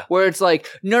elitism. Yeah. Where it's like,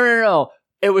 no.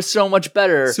 It was so much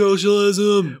better.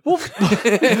 Socialism. Well,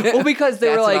 because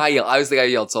they were like, I was the guy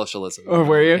who yelled socialism. oh,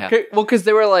 were you? Yeah. Well, because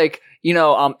they were like,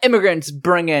 immigrants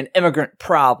bring in immigrant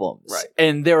problems. Right.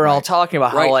 And they were all Right. talking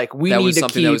about how Right. like we that need was to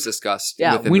something keep, that was discussed.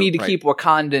 we need to right. keep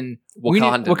Wakandan,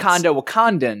 Wakandans.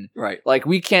 Wakandan. Right. Like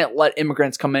we can't let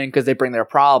immigrants come in because they bring their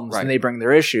problems Right. and they bring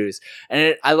their issues.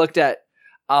 And I looked at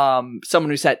someone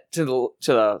who sat to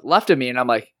the left of me, and I'm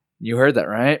like, "You heard that,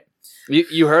 right?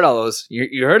 You heard all those.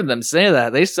 You heard them say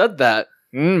that. They said that.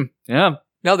 Yeah,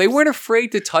 No, they weren't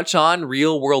afraid to touch on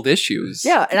real world issues.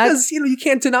 Yeah, and because you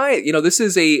can't deny it. This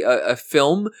is a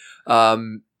film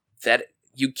that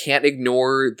you can't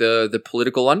ignore the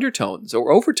political undertones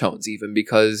or overtones, even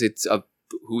because it's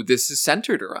who this is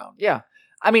centered around. Yeah,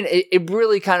 I mean, it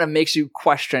really kind of makes you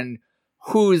question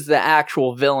who's the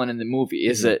actual villain in the movie.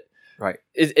 Is it right?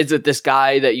 Is it this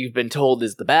guy that you've been told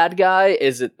is the bad guy?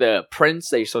 Is it the prince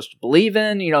that you're supposed to believe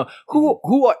in?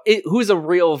 Who's a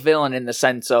real villain in the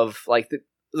sense of like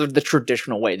the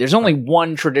traditional way? There's only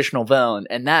one traditional villain,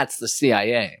 and that's the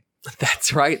CIA.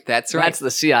 That's right. That's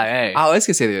the CIA. I was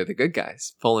gonna say they're the good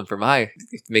guys, pulling for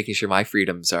making sure my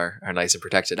freedoms are nice and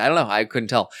protected. I don't know. I couldn't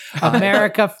tell.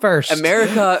 America first.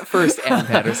 America first. Ann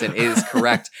Patterson is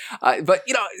correct. But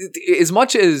as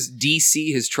much as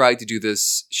DC has tried to do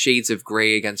this shades of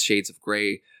gray against shades of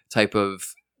gray type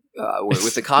of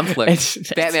with the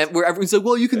conflict, Batman, where everyone's like,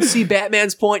 well, you can see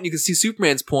Batman's point, and you can see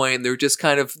Superman's point, and they're just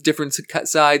kind of different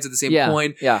sides of the same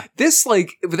coin. Yeah. This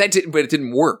but it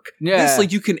didn't work. Yeah.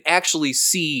 This you can actually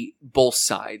see both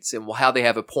sides and how they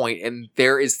have a point, and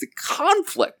there is the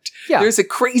conflict. Yeah. There's a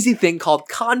crazy thing called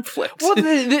conflict. Well,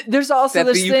 there's also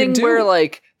this thing where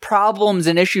like problems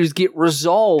and issues get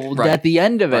resolved at the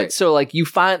end of it. Right. So like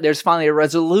there's finally a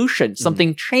resolution.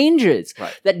 Something changes.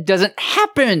 Right. That doesn't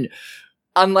happen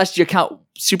unless you count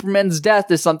Superman's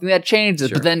death as something that changes,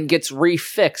 Sure. but then gets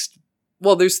refixed.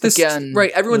 Well, there's this Again,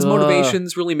 right. Everyone's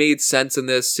motivations really made sense in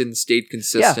this and stayed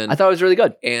consistent. Yeah, I thought it was really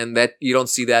good. And that you don't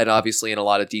see that obviously in a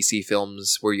lot of DC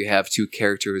films where you have two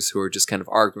characters who are just kind of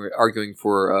arguing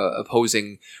for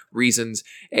opposing reasons,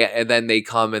 and then they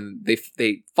come and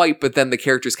they fight, but then the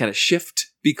characters kind of shift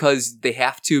because they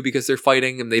have to, because they're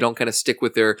fighting, and they don't kind of stick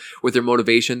with their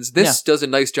motivations. This does a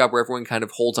nice job where everyone kind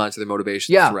of holds on to their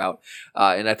motivations throughout,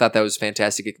 and I thought that was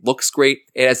fantastic. It looks great.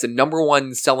 It has the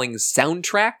 #1 selling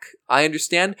soundtrack, I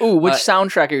understand. Ooh, which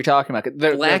soundtrack are you talking about?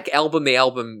 Black Album. The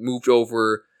album moved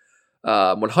over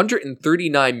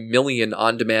 139 million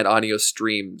on-demand audio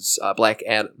streams. Black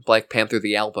Panther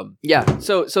the album. Yeah,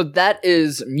 so that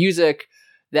is music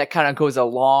that kind of goes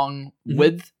along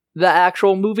with the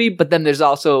actual movie, but then there's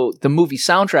also the movie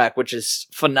soundtrack, which is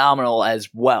phenomenal as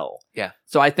well. Yeah.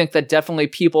 So I think that definitely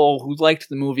people who liked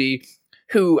the movie,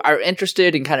 who are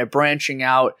interested in kind of branching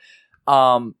out,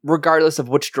 regardless of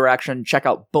which direction, check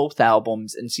out both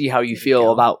albums and see how you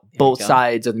feel about both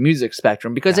sides of the music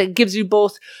spectrum, because it gives you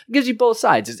both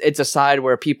sides. It's a side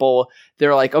where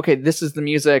they're like, okay, this is the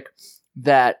music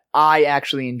that I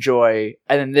actually enjoy,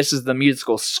 and then this is the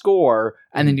musical score,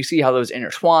 and then you see how those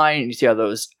intertwine, and you see how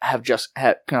those have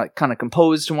kind of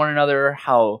composed to one another,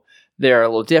 how they're a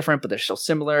little different, but they're still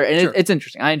similar, and it's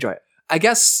interesting. I enjoy it. I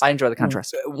guess I enjoy the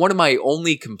contrast. One of my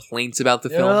only complaints about the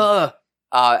film,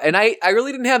 and I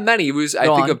really didn't have many. It was,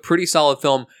 I think, a pretty solid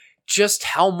film. Just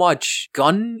how much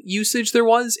gun usage there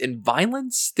was and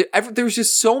violence. There was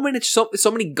just so many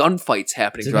gunfights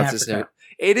happening throughout this.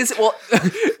 It is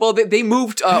well. They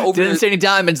moved over. Didn't see any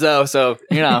diamonds though, so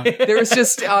there was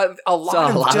just a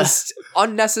lot of just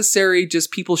unnecessary,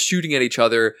 just people shooting at each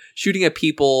other, shooting at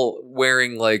people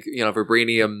wearing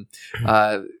vibranium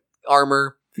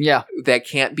armor. Yeah, that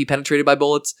can't be penetrated by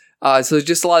bullets. So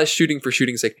just a lot of shooting for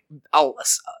shooting's sake.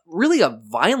 Really a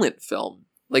violent film.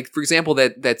 Like, for example,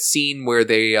 that scene where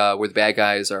where the bad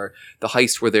guys are, the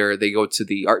heist where they go to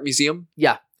the art museum.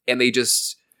 Yeah, and they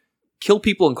just kill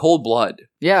people in cold blood.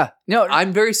 Yeah. No,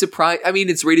 I'm very surprised. I mean,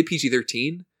 it's rated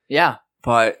PG-13. Yeah.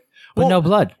 But with no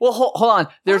blood. Well, hold on.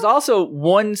 There's also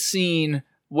one scene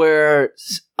where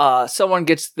someone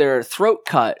gets their throat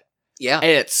cut. Yeah.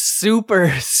 And it's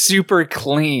super, super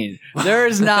clean.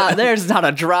 There's not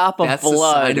a drop of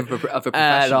blood of a professional.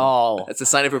 at all. That's a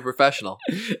sign of a professional.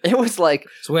 It was like...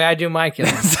 It's the way I do my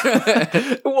killings.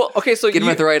 Well, okay, so get them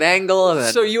at the right angle.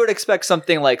 So you would expect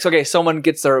something like, okay, someone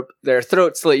gets their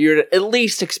throat slit. You'd at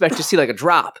least expect to see like a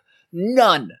drop.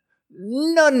 None,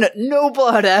 no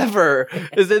blood ever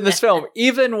is in this film.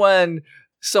 Even when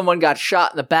someone got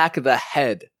shot in the back of the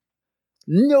head.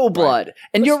 No blood. Right.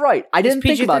 And you're right. I didn't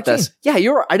think about this. Yeah,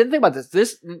 you're right. I didn't think about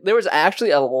this. There was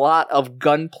actually a lot of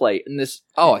gunplay in this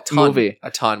movie. A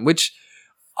ton, which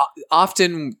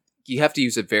often you have to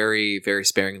use it very, very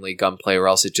sparingly, gunplay, or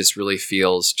else it just really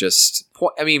feels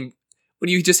I mean, when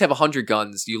you just have 100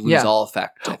 guns, you lose all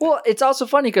effect. Well, it's also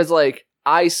funny because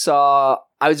I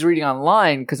was reading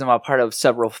online because I'm a part of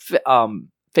several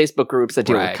Facebook groups that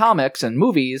deal with comics and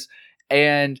movies,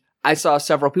 and I saw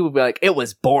several people be like, it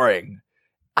was boring.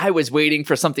 I was waiting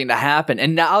for something to happen.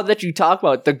 And now that you talk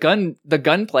about the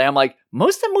gunplay, I'm like,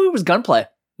 most of that movie was gunplay.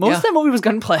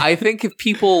 I think if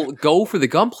people go for the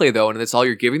gunplay, though, and that's all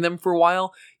you're giving them for a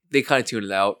while, they kind of tune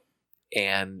it out.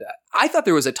 And I thought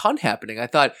there was a ton happening. I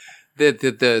thought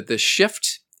the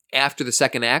shift after the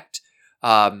second act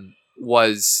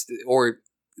was, or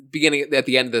beginning at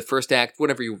the end of the first act,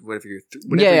 whatever your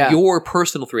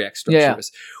personal 3-act structure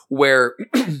is, where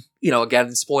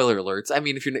again, spoiler alerts. I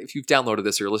mean, if you've downloaded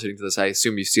this or listening to this, I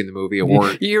assume you've seen the movie,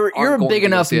 or you're a big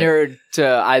enough nerd to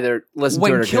either listen to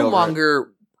it or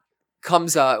Killmonger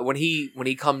comes when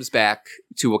he comes back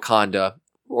to Wakanda,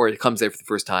 or he comes there for the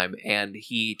first time, and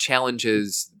he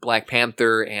challenges Black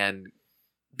Panther and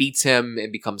beats him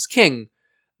and becomes king.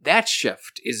 That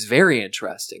shift is very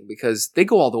interesting because they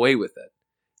go all the way with it.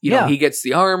 He gets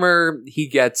the armor. He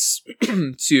gets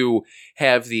to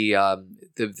have the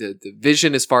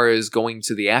vision as far as going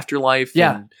to the afterlife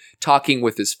and talking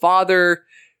with his father.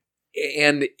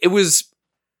 And it was,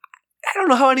 I don't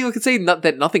know how anyone could say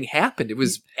that nothing happened. It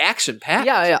was action packed.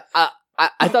 Yeah.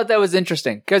 I thought that was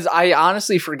interesting because I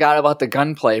honestly forgot about the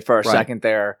gunplay for a second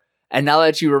there. And now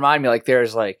that you remind me, like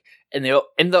there's like in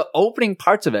the opening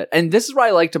parts of it, and this is what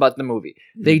I liked about the movie.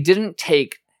 They didn't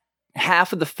take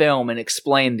half of the film and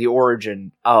explain the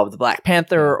origin of the Black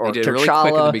Panther or they did T'Challa. Really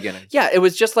quick in the beginning. Yeah, it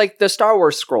was just like the Star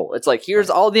Wars scroll. It's like, here's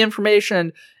all the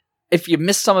information. If you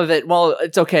miss some of it, well,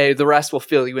 it's okay. The rest will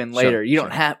fill you in later. We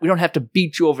don't have to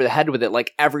beat you over the head with it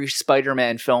like every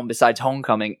Spider-Man film besides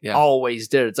Homecoming always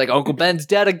did. It's like Uncle Ben's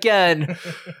dead again.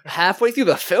 Halfway through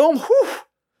the film,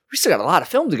 we still got a lot of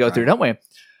film to go through, don't we?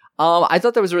 I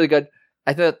thought that was really good.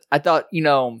 I thought,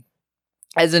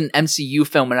 as an MCU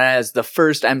film and as the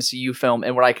first MCU film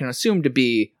and what I can assume to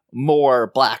be more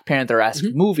Black Panther-esque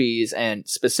movies and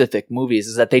specific movies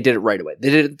is that they did it right away. They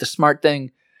did the smart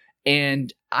thing.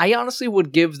 And I honestly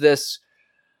would give this,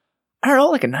 I don't know,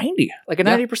 like a 90, like a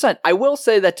 90%. I will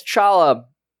say that T'Challa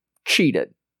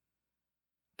cheated.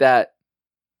 That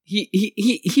he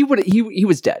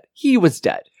was dead. He was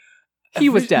dead. He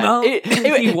was dead. No,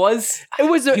 he was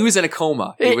in a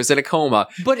coma. He was in a coma.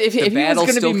 But if he was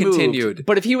going to be moved,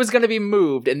 but if he was going to be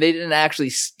moved and they didn't actually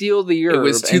steal the herb, it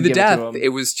was to the death. It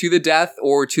was to the death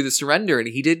or to the surrender, and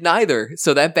he did neither.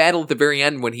 So that battle at the very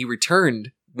end, when he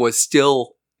returned, had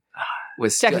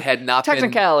not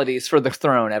technicalities for the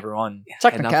throne. Everyone,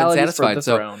 technicalities for the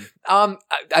throne.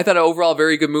 I thought an overall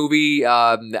very good movie.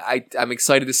 I'm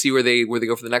excited to see where they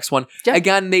go for the next one. Yeah.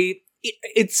 Again,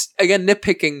 it's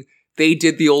nitpicking. They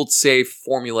did the old safe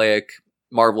formulaic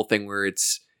Marvel thing where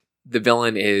it's the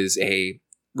villain is a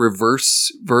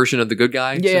reverse version of the good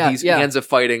guy. Yeah, so he ends up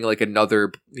fighting like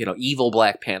another, evil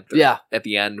Black Panther. Yeah. At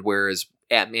the end, whereas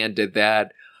Ant-Man did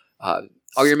that,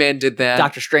 Iron Man did that,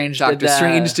 Doctor Strange did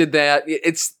that.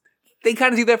 They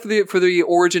kind of do that for the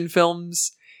origin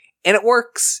films. And it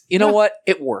works. You know what?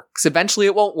 It works. Eventually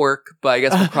it won't work, but I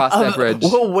guess we'll cross that bridge.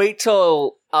 We'll wait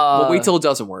till it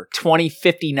doesn't work.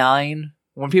 2059.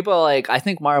 When people are like, I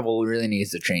think Marvel really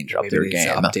needs to change up their game.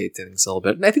 Update things a little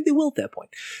bit. And I think they will at that point.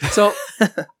 So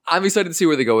I'm excited to see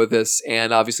where they go with this.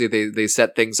 And obviously they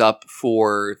set things up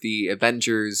for the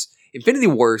Avengers Infinity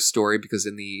War story, because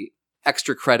in the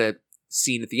extra credit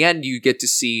scene at the end, you get to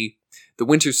see the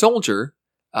Winter Soldier,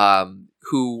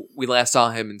 who we last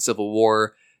saw him in Civil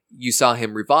War. You saw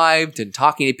him revived and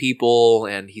talking to people,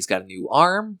 and he's got a new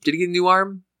arm. Did he get a new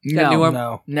arm?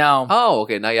 No. Oh,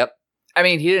 okay. Not yet. I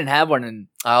mean, he didn't have one in.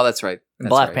 Oh, that's right.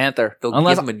 Black Panther. They'll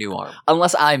give him a new arm.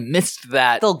 Unless I missed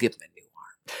that. They'll give him a new arm.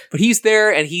 But he's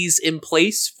there, and he's in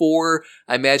place for,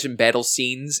 I imagine, battle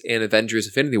scenes in Avengers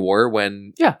Infinity War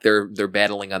when they're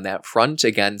battling on that front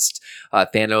against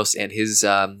Thanos and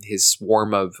his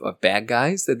swarm of bad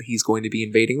guys that he's going to be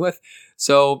invading with.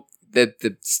 So the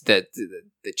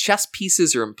chess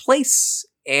pieces are in place.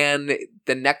 And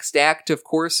the next act, of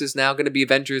course, is now going to be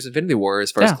Avengers Infinity War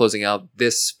as far as closing out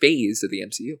this phase of the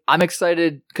MCU. I'm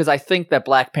excited because I think that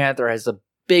Black Panther has the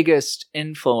biggest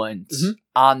influence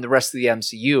on the rest of the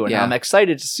MCU. And I'm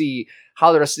excited to see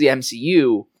how the rest of the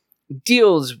MCU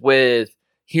deals with,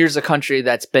 here's a country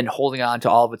that's been holding on to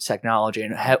all of its technology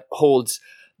and holds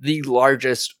the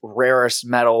largest, rarest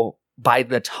metal by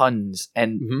the tons.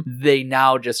 And they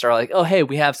now just are like, oh, hey,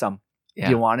 we have some. Do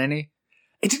you want any?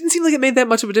 It didn't seem like it made that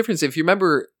much of a difference. If you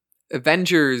remember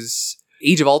Avengers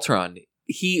Age of Ultron,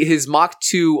 his Mach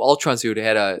 2 Ultron suit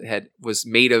was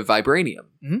made of vibranium.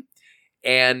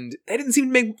 And that didn't seem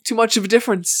to make too much of a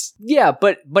difference. Yeah,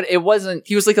 but it wasn't...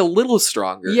 He was like a little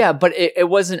stronger. Yeah, but it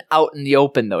wasn't out in the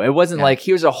open, though. It wasn't like,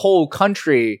 here's a whole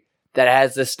country that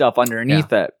has this stuff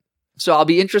underneath it. So I'll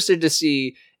be interested to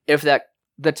see if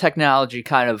the technology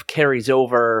kind of carries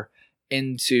over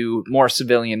into more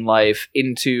civilian life,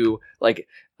 into, like,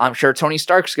 I'm sure Tony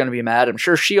Stark's going to be mad. I'm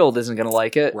sure S.H.I.E.L.D. isn't going to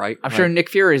like it. Right. I'm sure Nick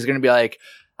Fury is going to be like,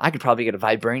 I could probably get a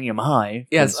vibranium eye.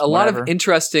 Yes, a lot of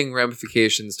interesting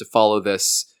ramifications to follow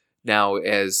this now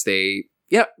as they,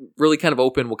 really kind of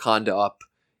open Wakanda up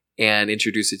and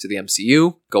introduce it to the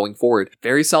MCU going forward.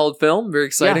 Very solid film, very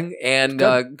exciting. And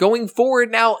going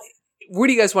forward now, where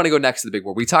do you guys want to go next to the big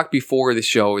world? We talked before the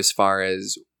show as far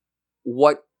as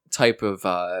what type of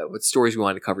what stories we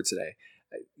wanted to cover today.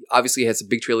 Obviously, you had some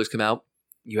big trailers come out.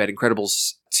 You had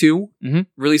Incredibles 2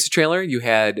 release a trailer. You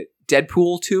had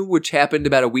Deadpool 2, which happened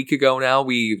about a week ago now.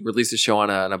 We released a show on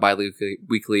a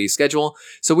bi-weekly schedule.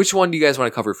 So which one do you guys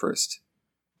want to cover first?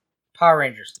 Power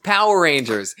Rangers. Power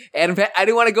Rangers. And I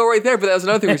didn't want to go right there, but that was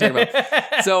another thing we were talking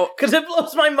about. So, because it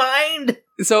blows my mind.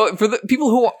 So for the people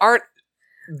who aren't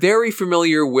very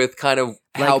familiar with kind of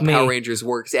how Like me. Power Rangers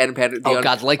works, Adam Pat,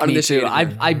 like me too.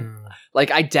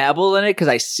 I dabble in it because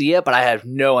I see it, but I have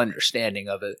no understanding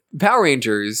of it. Power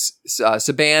Rangers,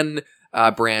 Saban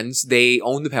brands, they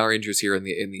own the Power Rangers here in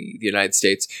the United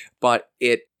States, but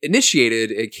it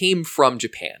came from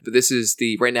Japan. But this is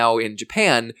right now in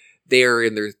Japan, they are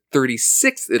in their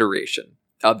 36th iteration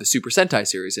of the Super Sentai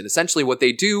series. And essentially what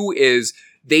they do is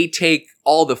they take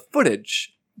all the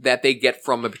footage that they get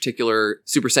from a particular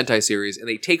Super Sentai series and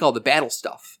they take all the battle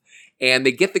stuff and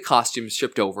they get the costumes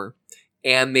shipped over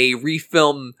and they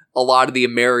refilm a lot of the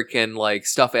American like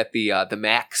stuff at the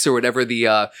Max or whatever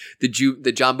the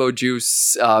Jumbo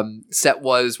Juice set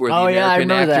was where the American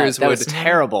actors that was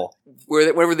terrible.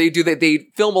 Whenever they do that, they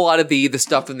film a lot of the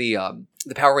stuff in the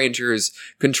Power Rangers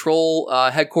control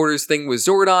headquarters thing with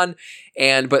Zordon,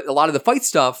 but a lot of the fight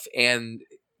stuff and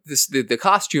the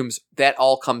costumes, that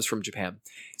all comes from Japan.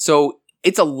 So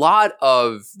it's a lot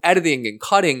of editing and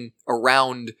cutting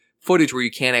around footage where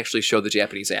you can't actually show the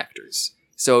Japanese actors.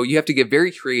 So you have to get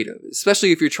very creative,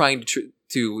 especially if you're trying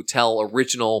to tell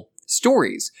original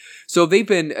stories. So they've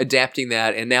been adapting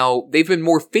that, and now they've been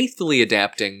more faithfully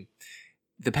adapting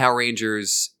the Power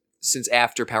Rangers since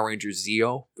after Power Rangers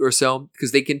Zeo or so,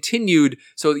 because they continued.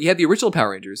 So you had the original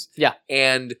Power Rangers. Yeah.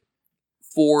 And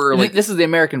for like... This is the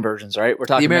American versions, right? We're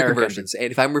talking the American versions.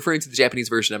 And if I'm referring to the Japanese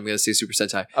version, I'm going to say Super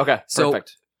Sentai. Okay, so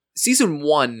perfect. Season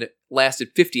 1 lasted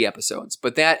 50 episodes,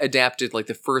 but that adapted like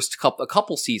the first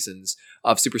couple seasons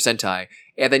of Super Sentai.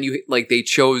 And then they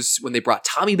chose, when they brought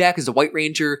Tommy back as a White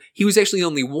Ranger, he was actually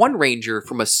only one Ranger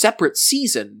from a separate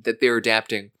season that they're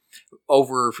adapting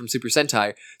over from Super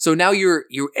Sentai. So now you're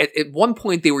at one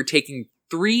point they were taking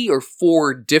 3 or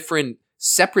 4 different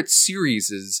separate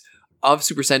series of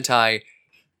Super Sentai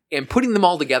and putting them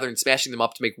all together and smashing them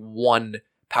up to make one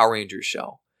Power Rangers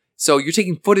show. So you're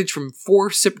taking footage from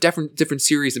 4 different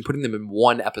series and putting them in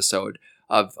one episode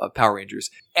of Power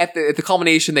Rangers. At the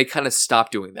culmination, they kind of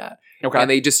stopped doing that. Okay. And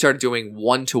they just started doing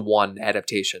 1-to-1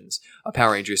 adaptations of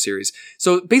Power Rangers series.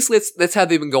 So basically, that's how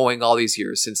they've been going all these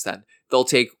years since then. They'll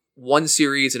take one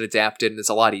series and adapt it, and it's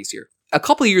a lot easier. A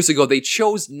couple of years ago, they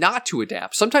chose not to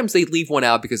adapt. Sometimes they leave one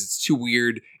out because it's too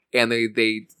weird, and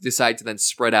they decide to then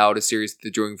spread out a series that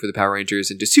they're doing for the Power Rangers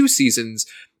into 2 seasons,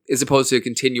 as opposed to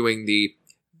continuing the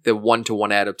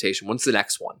 1-to-1 adaptation. When's the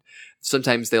next one?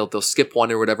 Sometimes they'll skip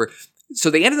one or whatever. So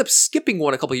they ended up skipping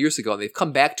one a couple of years ago, and they've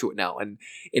come back to it now. And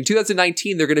in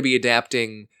 2019, they're going to be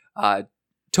adapting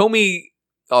Tokumi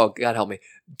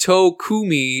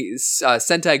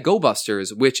Sentai Go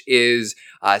Busters, which is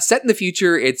set in the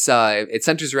future. It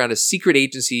centers around a secret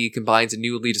agency, combines a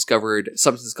newly discovered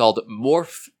substance called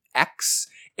Morph X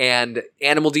and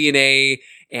animal DNA,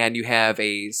 and you have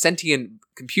a sentient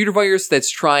computer virus that's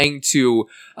trying to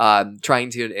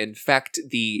infect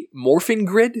the Morphin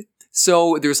Grid.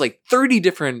 So there's like 30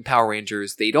 different Power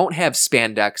Rangers. They don't have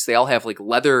spandex. They all have like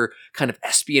leather kind of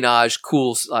espionage,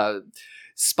 cool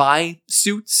spy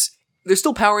suits. They're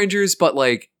still Power Rangers, but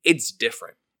like it's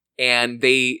different. And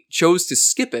they chose to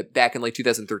skip it back in like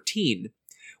 2013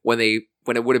 when it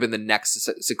would have been the next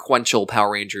sequential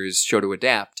Power Rangers show to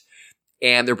adapt.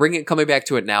 And they're coming back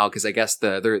to it now because I guess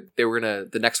the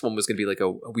next one was gonna be like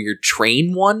a weird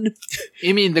train one.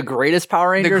 You mean the greatest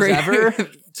Power Rangers ever?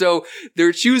 So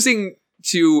they're choosing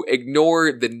to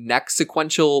ignore the next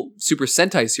sequential Super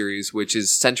Sentai series, which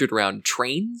is centered around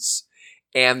trains,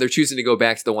 and they're choosing to go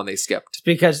back to the one they skipped.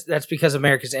 That's because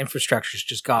America's infrastructure is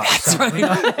just gone. That's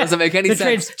right. Doesn't make any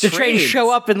sense. The trains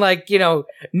show up in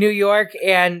New York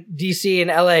and DC and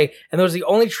LA, and those are the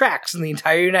only tracks in the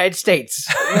entire United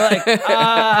States. We're like,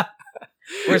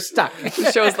 we're stuck.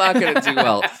 The show's not going to do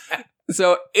well.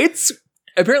 So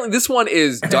apparently this one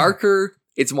is darker.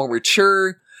 It's more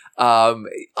mature.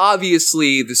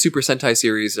 Obviously, the Super Sentai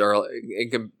series are,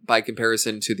 by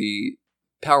comparison to the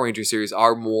Power Rangers series,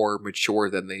 are more mature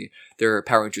than their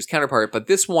Power Rangers counterpart. But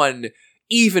this one,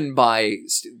 even by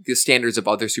the standards of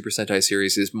other Super Sentai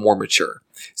series, is more mature.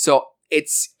 So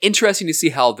it's interesting to see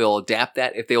how they'll adapt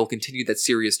that, if they will continue that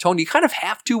serious tone. You kind of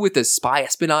have to with the spy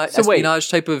espionage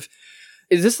type of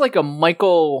is this like a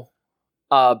Brian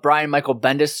Michael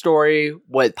Bendis story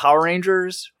with Power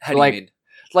Rangers? How do you mean?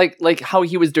 Like how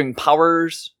he was doing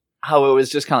powers, how it was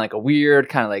just kind of like a weird,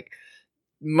 kind of like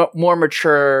more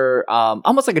mature,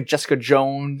 almost like a Jessica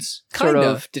Jones sort Kinda.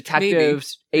 of detective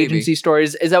Maybe. agency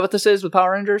stories. Is that what this is with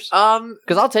Power Rangers?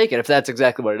 Because I'll take it if that's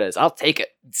exactly what it is. I'll take it.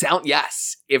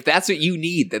 Yes. If that's what you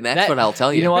need, then that's what I'll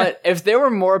tell you. You know what? If there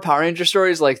were more Power Ranger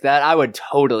stories like that, I would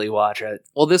totally watch it.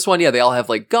 Well, this one, yeah, they all have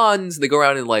like guns. They go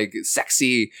around in like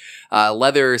sexy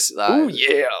leather, Oh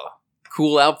yeah.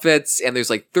 cool outfits, and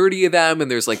there's like 30 of them, and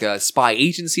there's like a spy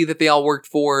agency that they all worked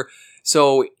for.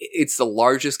 So it's the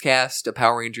largest cast of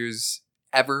Power Rangers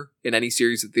ever in any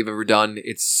series that they've ever done.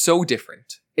 It's so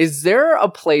different. Is there a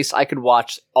place I could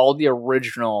watch all the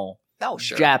original Oh,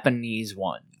 sure. Japanese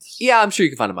ones? Yeah, I'm sure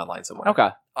you can find them online somewhere. Okay.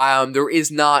 There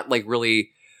is not like really.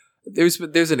 There's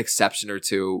an exception or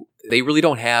two. They really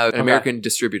don't have an American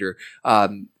distributor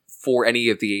for any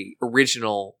of the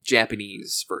original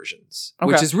Japanese versions,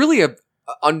 which Okay. is really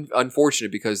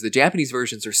unfortunate because the Japanese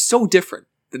versions are so different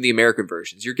than the American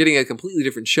versions. You're getting a completely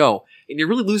different show, and you're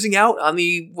really losing out on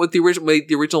the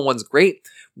original one's great,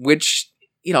 which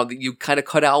you kind of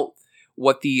cut out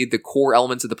what the core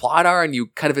elements of the plot are, and you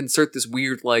kind of insert this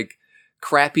weird like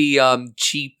crappy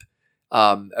cheap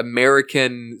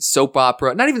American soap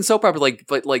opera, not even soap opera,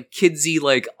 but like kidsy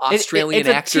like Australian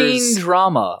actors. It's a teen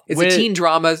drama. It's a teen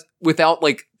drama without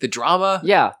like the drama.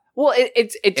 Yeah. Well,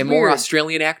 it's and weird. more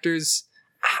Australian actors.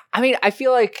 I mean, I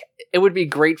feel like it would be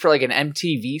great for like an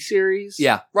MTV series.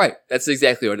 Yeah, right. That's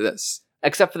exactly what it is.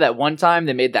 Except for that one time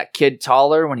they made that kid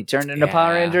taller when he turned into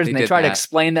Power Yeah, Rangers, they and they did tried to that.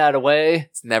 explain that away.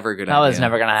 It's never a good That idea. was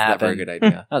never going to It's happen. never a good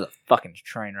idea. That was a fucking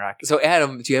train wreck. So,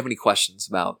 Adam, do you have any questions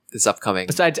about this upcoming?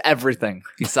 Besides everything.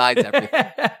 Besides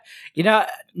everything.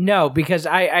 No, because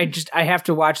I have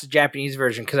to watch the Japanese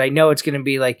version because I know it's going to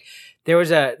be like there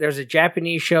was a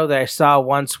Japanese show that I saw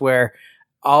once where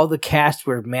all the cast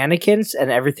were mannequins and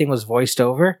everything was voiced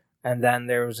over, and then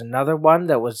there was another one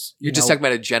that was You're just talking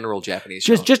about a general Japanese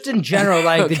show. just in general,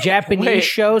 like the Okay, Japanese wait.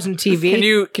 shows and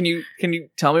TV. Can you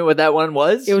tell me what that one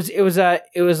was? It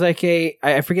was like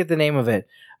I forget the name of it,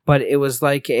 but it was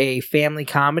like a family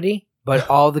comedy. But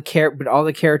all the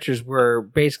characters were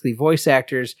basically voice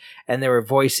actors, and they were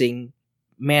voicing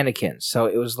mannequins. So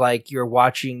it was like you're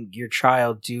watching your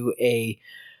child do a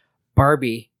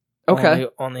Barbie. Okay.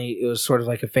 Only it was sort of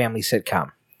like a family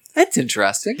sitcom. That's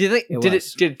interesting. Did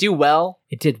was. it do well?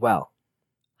 It did well.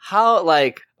 How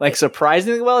like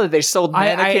surprisingly well? That they sold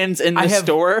mannequins in the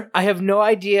store? I have no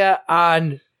idea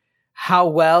on how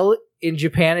well in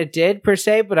Japan it did per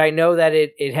se, but I know that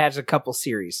it has a couple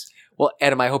series. Well,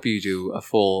 Adam, I hope you do a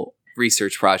full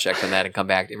research project on that and come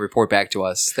back and report back to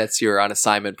us. That's your on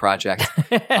assignment project.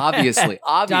 Obviously,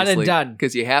 Done and done.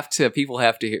 because people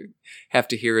have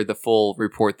to hear the full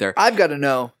report there. I've got to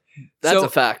know. That's So- a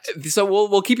fact. So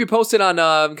we'll keep you posted on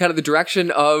kind of the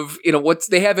direction of what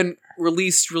they haven't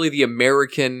released really the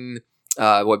American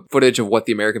what footage of what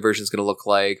the American version is going to look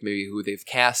like, maybe who they've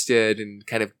casted, and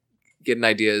kind of get an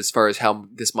idea as far as how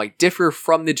this might differ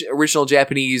from the original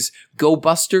Japanese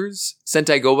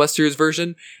Sentai Go Busters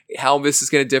version, how this is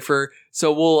going to differ.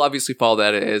 So we'll obviously follow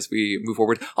that as we move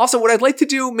forward. Also, what I'd like to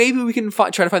do, maybe we can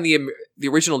try to find the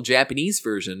original Japanese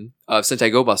version of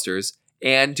Sentai Go Busters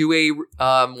and do a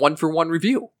 1-for-1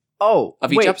 review Oh,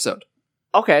 of each wait. episode.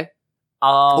 Okay.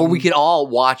 Or we could all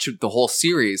watch the whole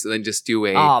series and then just do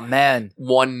a Oh man,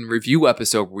 one review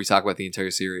episode where we talk about the entire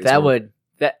series. that Or- would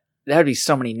be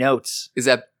so many notes. Is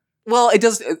that... Well, it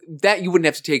does... That you wouldn't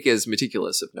have to take as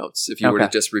meticulous of notes if you were to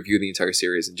Okay. just review the entire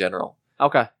series in general.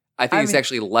 Okay. I think it's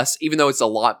actually less... Even though it's a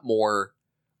lot more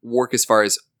work as far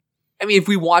as... I mean, if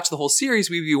we watch the whole series,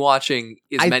 we'd be watching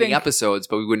as I many think- episodes,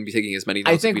 but we wouldn't be taking as many notes.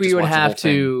 I if think we just would watched the whole have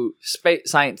thing.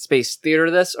 to space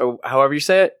theater this, or however you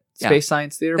say it. Yeah. Space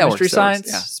science theater, That mystery works, that works, science,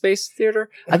 yeah. space theater.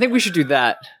 I think we should do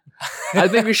that. I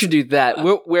think we should do that.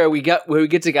 Where we get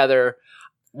together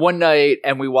one night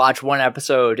and we watch one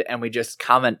episode and we just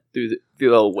comment through the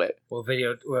little wit. We'll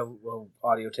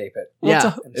audio tape it.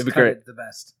 Yeah, And it'd be just cut great. it the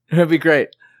best. It'd be great.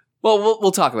 Well,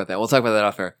 we'll talk about that. We'll talk about that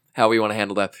off air. How we want to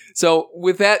handle that. So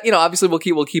with that, obviously we'll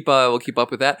keep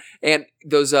up with that. And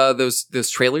those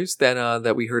trailers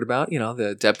that we heard about,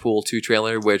 the Deadpool 2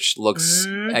 trailer, which looks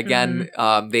again,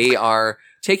 they are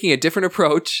taking a different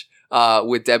approach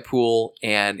with Deadpool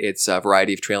and its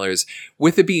variety of trailers.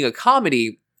 With it being a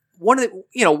comedy, what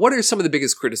are some of the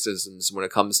biggest criticisms when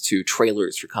it comes to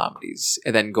trailers for comedies,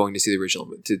 and then going to see the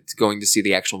original, going to see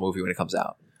the actual movie when it comes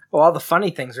out? Well, all the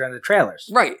funny things are in the trailers.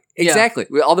 Right, exactly.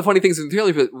 All the funny things in the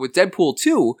trailer, but with Deadpool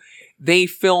 2, they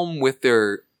film with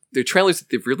their trailers that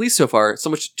they've released so far so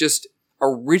much just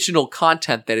original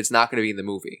content that is not going to be in the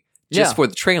movie just for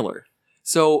the trailer.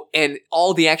 So, and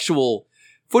all the actual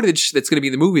footage that's going to be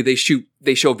in the movie,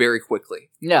 they show very quickly.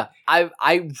 Yeah,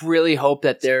 I really hope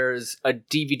that there's a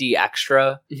DVD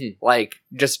extra, like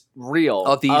just real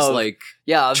Of these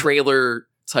trailer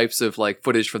types of like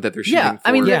footage for that they're shooting. Yeah, for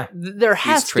I mean, there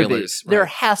has to be. trailers, There right.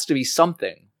 has to be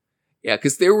something. Yeah,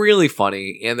 because they're really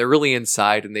funny and they're really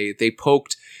inside, and they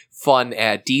poked fun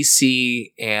at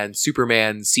DC and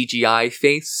Superman's CGI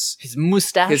face, His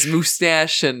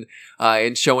mustache,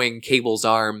 and showing Cable's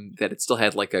arm that it still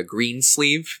had like a green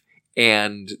sleeve,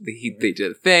 and they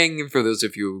did a thing. And for those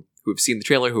of you who have seen the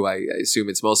trailer, who I assume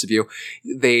it's most of you,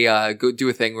 they go do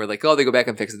a thing where like, they go back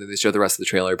and fix it, and then they show the rest of the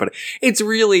trailer. But it's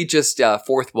really just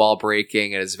fourth wall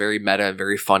breaking, and it's very meta and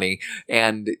very funny,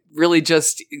 and really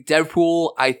just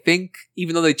Deadpool. I think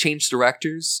even though they changed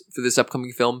directors for this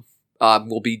upcoming film,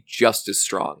 will be just as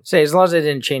strong. Say, as long as they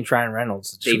didn't change Ryan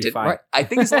Reynolds, it should be fine. Right. I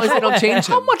think as long as they don't change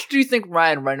him. How much do you think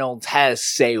Ryan Reynolds has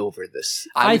say over this?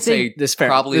 I would say this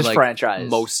probably this like franchise.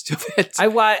 most of it.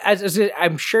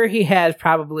 I'm sure he has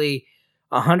probably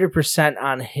 100%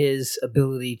 on his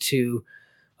ability to,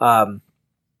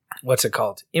 what's it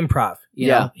called? Improv. You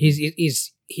know?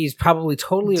 He's probably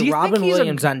totally Robin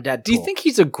Williams on Deadpool. Do you think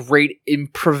he's a great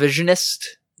improvisionist?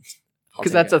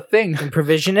 Because that's a thing.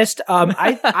 Improvisionist?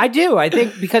 I do. I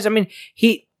think because, I mean,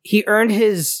 he earned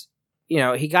his,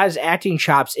 he got his acting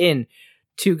chops in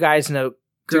Two Guys and a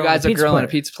Girl in a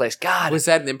Pizza Place. God. Was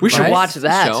that an We should watch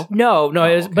that. show? No,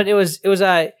 it was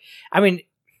a, I mean,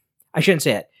 I shouldn't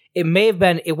say it. It may have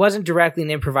been, it wasn't directly an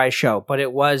improvised show, but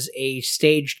it was a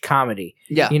staged comedy.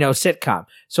 Yeah. Sitcom.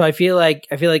 So I feel like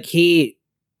he,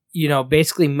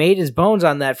 basically made his bones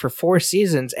on that for 4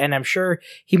 seasons, and I'm sure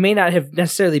he may not have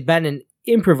necessarily been an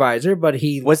improviser, but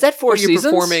he was that 4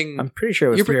 seasons. Performing. I'm pretty sure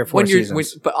it was 3 or 4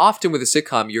 seasons. But often with a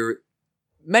sitcom,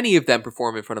 many of them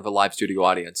perform in front of a live studio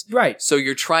audience, right? So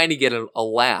you're trying to get a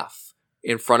laugh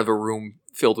in front of a room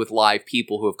filled with live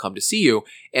people who have come to see you,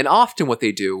 and often what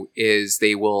they do is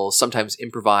they will sometimes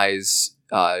improvise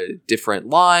different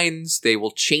lines. They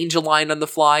will change a line on the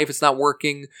fly if it's not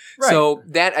working. Right. So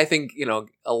that, I think,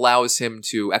 allows him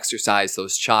to exercise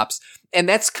those chops. And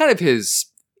that's kind of his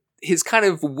kind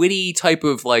of witty type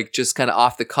of like just kind of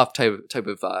off the cuff type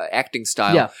of acting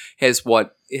style has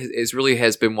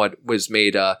been what was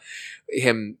made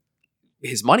him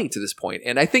his money to this point.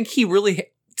 And I think he really,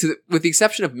 with the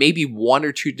exception of maybe 1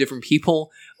 or 2 different people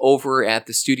over at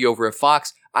the studio over at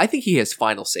Fox, I think he has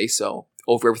final say so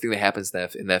over everything that happens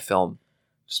in that film.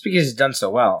 Just because he's done so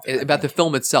well. About the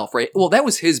film itself, right? Well, that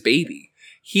was his baby.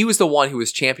 He was the one who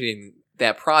was championing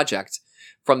that project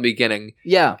from the beginning.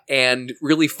 Yeah. And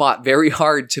really fought very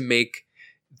hard to make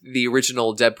the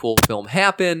original Deadpool film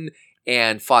happen,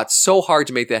 and fought so hard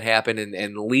to make that happen,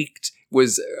 and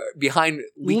was behind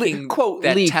leaking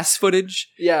leaked test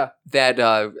footage that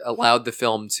allowed the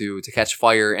film to catch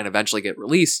fire and eventually get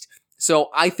released. So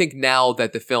I think now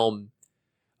that the film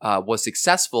was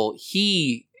successful,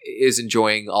 he is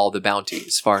enjoying all the bounty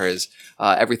as far as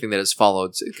everything that has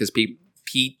followed, because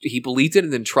he believed it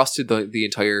and then trusted the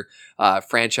entire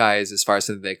franchise as far as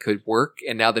something that could work.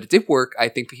 And now that it did work, I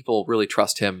think people really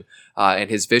trust him and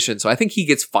his vision. So I think he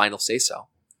gets final say so.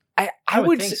 I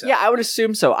would think so. Yeah, I would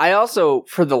assume so. I also,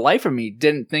 for the life of me,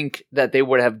 didn't think that they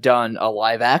would have done a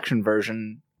live action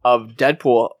version of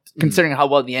Deadpool, considering how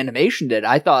well the animation did.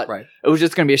 I thought it was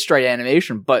just going to be a straight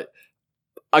animation, but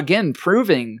again,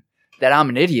 proving that I'm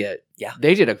an idiot. Yeah,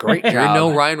 they did a great job. You're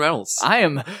no Ryan Reynolds.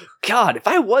 God, if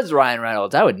I was Ryan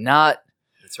Reynolds, I would not.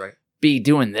 That's right. Be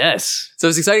doing this. So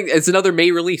it's exciting. It's another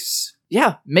May release.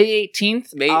 Yeah, May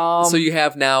 18th. So you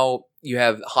have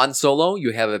Han Solo,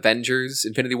 you have Avengers: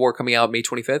 Infinity War coming out May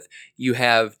 25th. You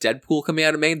have Deadpool coming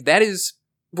out in May.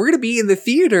 We're going to be in the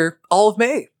theater all of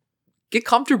May. Get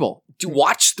comfortable.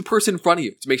 Watch the person in front of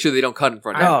you to make sure they don't cut in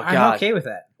front of you. Oh, God. I'm okay with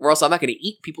that. Or else I'm not going to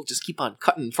eat. People just keep on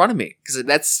cutting in front of me, because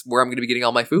that's where I'm going to be getting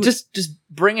all my food. Just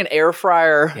bring an air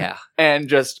fryer and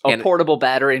just a portable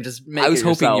battery and just make it yourself. I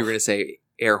was hoping you were going to say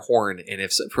air horn, and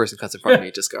if a person cuts in front of me,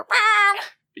 just go,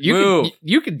 move.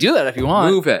 You can do that if you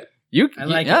want. Move it. I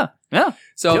like it. Yeah.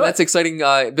 So that's exciting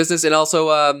business. And also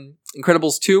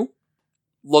Incredibles 2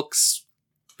 looks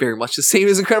very much the same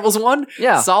as Incredibles 1.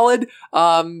 Yeah. Solid.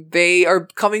 They are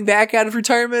coming back out of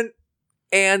retirement,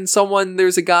 and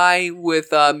there's a guy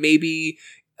with maybe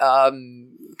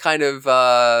kind of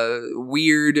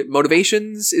weird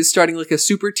motivations is starting like a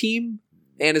super team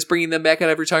and is bringing them back out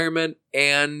of retirement.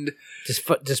 And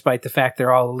despite the fact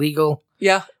they're all illegal.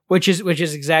 Yeah. Which is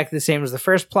exactly the same as the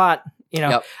first plot.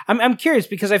 Yep. I'm curious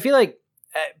because I feel like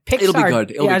Pixar. It'll be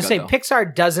good. I'd say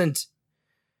Pixar doesn't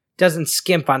doesn't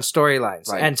skimp on storylines.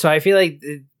 Right. And so I feel like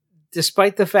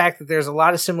despite the fact that there's a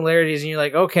lot of similarities and you're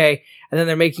like, okay, and then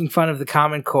they're making fun of the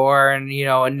Common Core and,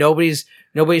 and nobody's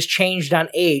changed on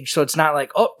age. So it's not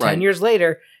like, 10 years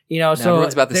later, so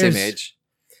everyone's about the same age.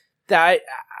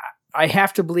 I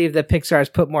have to believe that Pixar has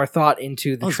put more thought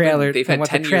into the trailer they've than had what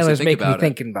 10 the years to trailers think make me about it.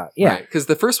 thinking about. Yeah. Because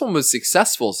the first one was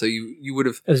successful, so you would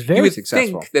have It was very you would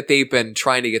successful. think that they've been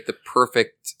trying to get the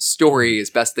perfect story as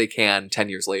best they can 10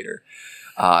 years later.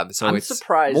 So I'm it's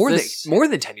surprised more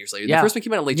than than 10 years later. Yeah. The first one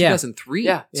came out in late Yeah. 2003.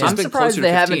 Yeah, So I'm it's been surprised closer they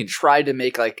to 15. haven't tried to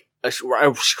make like a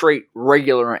straight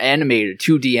regular animated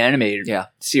 2D animated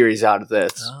series out of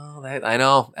this. Oh, I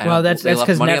know. Well, that's They left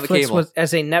because money on the Netflix cable. was. I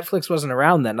say Netflix wasn't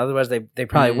around then. Otherwise, they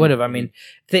probably Mhm. would have. I mean,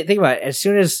 think about it. As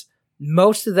soon as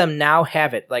most of them now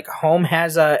have it, like Home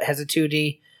has a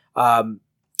 2D,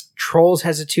 Trolls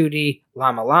has a 2D,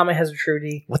 Llama Llama has a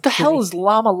 2D. What the hell is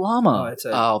Llama Oh, Llama? it's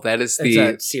a That is it's the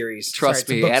a series. trust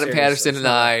Sorry, me, it's a book Adam series, Patterson so and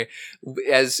it's not-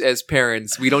 I, as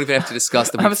parents, we don't even have to discuss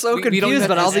them. I'm so We don't even confused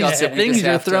have about to all these discuss it. We things just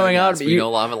you're have to, throwing out, yes, but we you-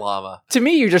 know Llama Llama. To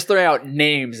me, you're just throwing out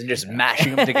names and just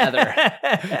mashing them together.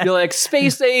 You're like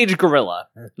Space Age Gorilla.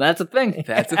 That's a thing.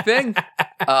 That's a thing.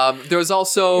 There was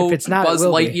also If it's not, it Buzz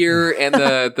will be. Lightyear and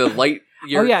the Lightyear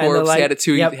Oh, yeah, and the Corps light- had a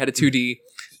 2D. yep. Had a 2D.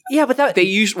 Yeah, but that They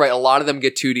usually a lot of them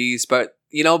get 2Ds, but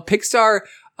Pixar.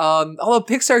 Although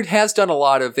Pixar has done a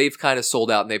lot of, they've kind of sold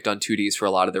out and they've done 2Ds for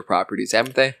a lot of their properties,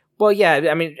 haven't they? Well, yeah.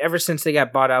 I mean, ever since they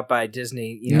got bought out by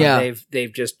Disney, Yeah.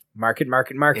 they've just market.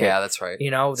 Yeah, that's right. They,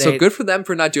 So good for them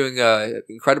for not doing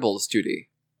Incredibles 2D.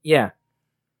 Yeah.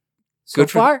 Good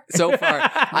So far. So far.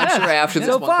 I'm Yes. sure after this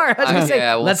So one. far, I was gonna say,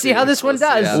 we'll let's see how this one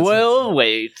does. Yeah, We'll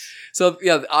wait. So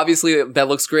yeah, obviously that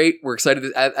looks great. We're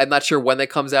excited. I'm not sure when that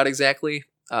comes out exactly.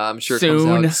 I'm sure it comes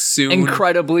Soon. out soon.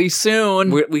 Incredibly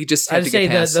soon. We just have I'd to say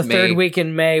get past the May. third week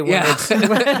in May when Yeah. it's,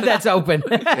 that's open.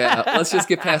 Yeah, let's just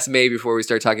get past May before we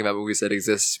start talking about movies that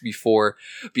exist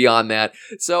beyond that.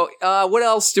 So, what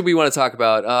else do we want to talk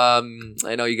about?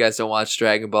 I know you guys don't watch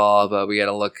Dragon Ball, but we got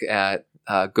to look at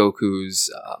Goku's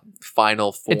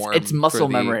final form. It's muscle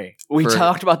for the- memory. We for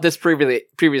talked about this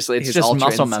previously. It's his just Ultra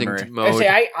muscle Instinct memory. mode. I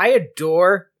say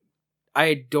I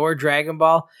adore Dragon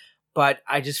Ball, but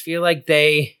I just feel like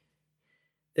they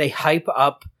hype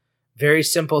up very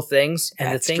simple things,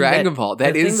 and That's the thing Dragon Ball.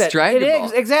 That the thing is Dragon it Ball.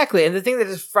 is, exactly. And the thing that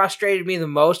just frustrated me the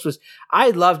most was I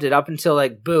loved it up until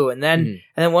like Boo, and then Mhm.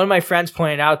 and then one of my friends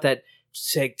pointed out that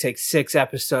takes 6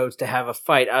 episodes to have a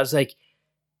fight. I was like,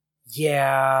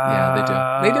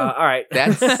 yeah, they do. All right,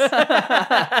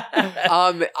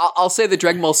 I'll say the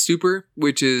Dragon Ball Super,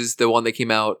 which is the one that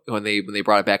came out when they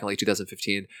brought it back in like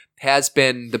 2015,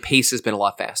 the pace has been a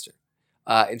lot faster.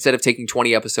 Instead of taking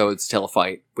 20 episodes to tell a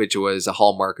fight, which was a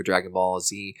hallmark of Dragon Ball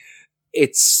Z,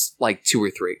 it's like 2 or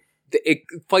 3.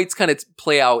 Fights kind of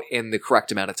play out in the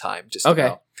correct amount of time. Just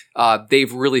Okay.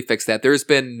 they've really fixed that. There's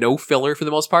been no filler for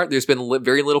the most part. There's been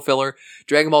very little filler.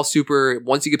 Dragon Ball Super,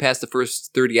 once you get past the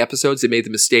first 30 episodes, they made the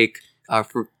mistake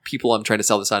for people I'm trying to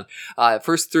sell this on.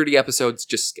 First 30 episodes,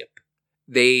 just skip.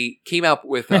 They came out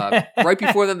with, right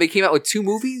before them, they came out with 2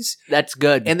 movies, That's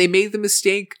good. and they made the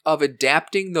mistake of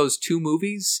adapting those 2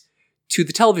 movies to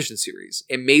the television series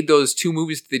and made those 2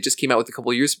 movies that they just came out with a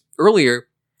couple of years earlier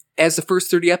as the first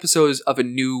 30 episodes of a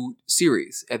new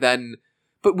series. And then,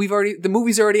 but the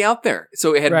movie's already out there.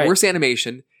 So it had Right. worse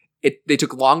animation. They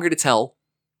took longer to tell.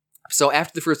 So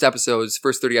after the first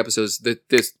 30 episodes,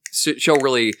 this show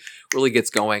really gets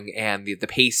going, and the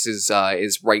pace is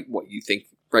right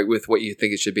with what you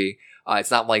think it should be. It's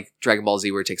not like Dragon Ball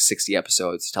Z where it takes 60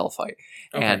 episodes to tell a fight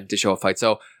and to show a fight.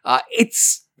 So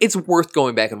it's worth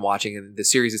going back and watching. And the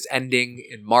series is ending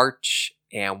in March,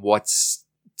 and what's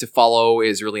to follow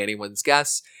is really anyone's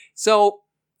guess. So,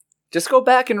 Just go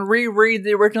back and reread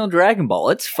the original Dragon Ball.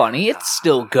 It's funny. It's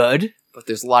still good. but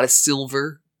there's a lot of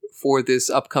silver for this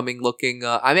upcoming looking.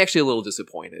 I'm actually a little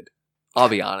disappointed. I'll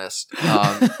be honest.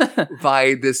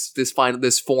 By this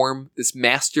form, this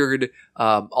mastered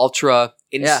Ultra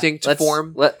Instinct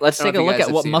form. Let's I don't take a know if you look guys at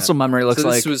have what seen muscle it. memory looks So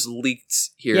like. this was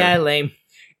leaked here. yeah, lame.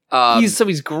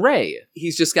 He's gray.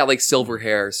 He's just got like silver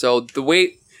hair. So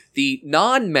the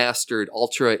non-mastered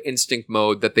Ultra Instinct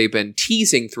mode that they've been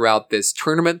teasing throughout this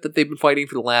tournament that they've been fighting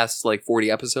for the last like 40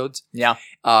 episodes. Yeah.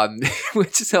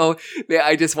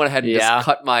 I just went ahead and Yeah. just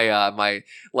cut my my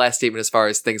last statement as far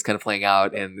as things kind of playing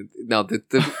out, and no, the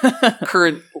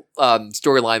current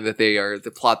storyline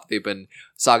the plot that they've been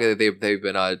saga that they've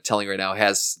been telling right now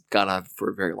has gone on for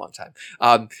a very long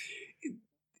time.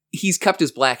 He's kept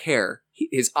his black hair.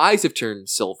 His eyes have turned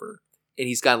silver, and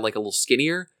he's gotten like a little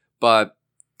skinnier, but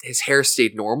his hair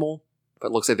stayed normal. But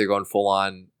it looks like they're going full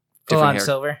on Full different on hair.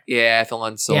 silver. Yeah, full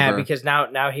on silver. Yeah, because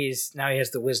now he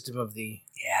has the wisdom of the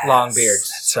Yes, long beards.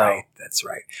 That's So right. That's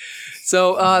right.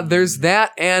 So there's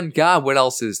that, and God, what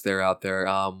else is there out there?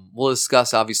 We'll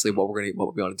discuss obviously what we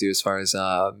want to do as far as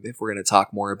if we're going to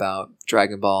talk more about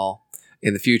Dragon Ball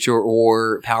in the future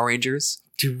or Power Rangers.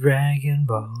 Dragon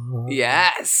Ball.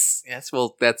 Yes.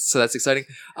 Well, that's exciting.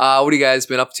 What have you guys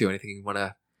been up to? Anything you want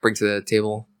to bring to the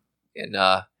table in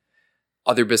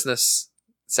other business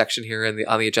section here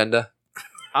on the agenda?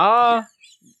 I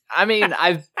mean,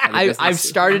 I've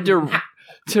started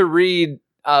to read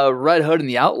Red Hood and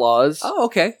the Outlaws. Oh,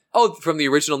 okay. Oh, from the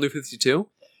original New 52?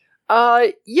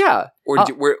 Yeah. Or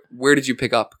did where did you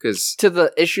pick up? Because to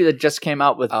the issue that just came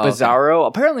out with Oh, okay. Bizarro.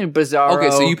 Apparently, Bizarro. okay,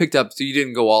 so you picked up, so you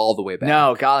didn't go all the way back.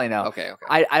 No, golly, no. Okay.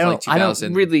 I It's like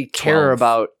don't really care 2012.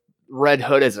 about Red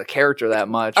Hood as a character that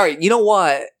much. All right, you know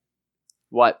what?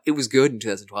 What? It was good in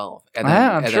 2012. And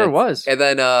I'm sure it was. And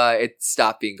then it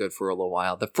stopped being good for a little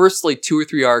while. The first like 2 or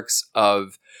 3 arcs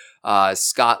of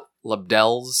Scott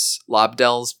Lobdell's,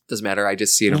 doesn't matter. I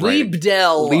just see it in writing.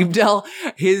 Liebdell.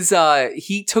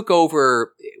 He took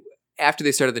over after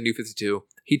they started the New 52.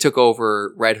 He took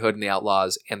over Red Hood and the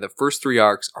Outlaws, and the first 3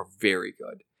 arcs are very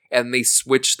good. And they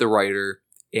switched the writer,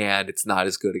 and it's not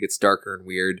as good. It gets darker and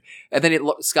weird. And then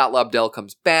Scott Lobdell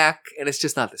comes back, and it's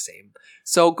just not the same.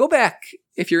 So go back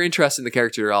if you're interested in the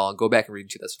character at all, and go back and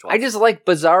read 2012. I just like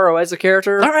Bizarro as a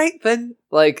character. All right, then.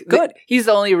 Like, Good. He's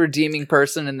the only redeeming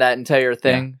person in that entire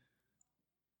thing.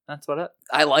 That's what it.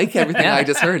 I like everything Yeah. I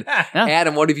just heard. Yeah.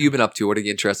 Adam, what have you been up to? What are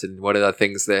you interested in? What are the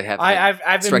things that have been I've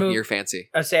been striking your fancy?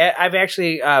 I've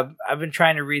actually I've been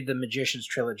trying to read the Magician's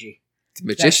trilogy. The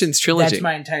Magician's Trilogy. That's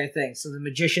my entire thing. So the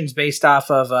Magician's based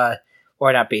off of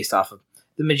or not based off of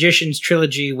the Magician's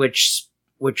trilogy, which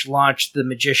launched the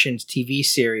Magician's TV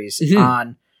series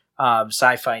Mhm. on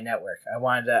Sci-Fi Network. I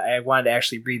wanted to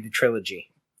actually read the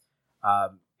trilogy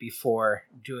before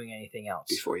doing anything else.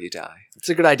 Before you die. It's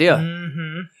a good idea.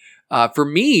 Mm-hmm. For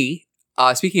me,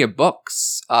 speaking of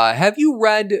books, have you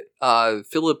read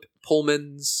Philip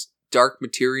Pullman's Dark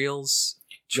Materials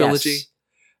trilogy?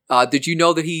 Yes. Did you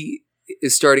know that he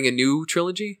is starting a new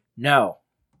trilogy? No.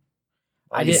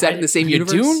 Is that in the same You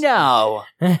universe? do know.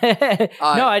 No,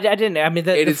 I didn't. I mean, It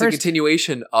the is a first.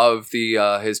 continuation of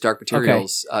the his Dark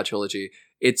Materials trilogy.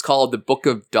 It's called the Book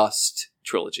of Dust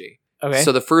trilogy. Okay.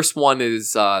 So the first one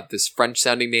is this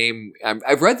French-sounding name.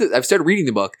 I've started reading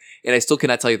the book, and I still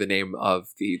cannot tell you the name of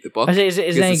the book. Is it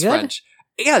because any it's good? French.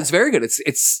 Yeah, it's very good. It's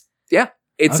Okay.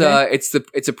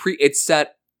 it's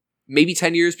set maybe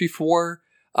 10 years before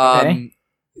Okay.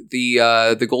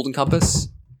 the Golden Compass.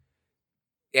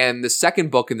 And the second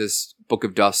book in this Book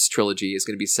of Dust trilogy is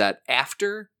going to be set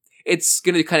after. It's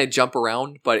going to kind of jump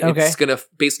around, but Okay. it's going to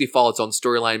basically follow its own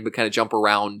storyline, but kind of jump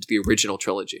around the original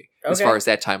trilogy as Okay. far as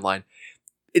that timeline.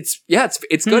 It's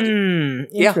good.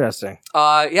 Yeah. Interesting.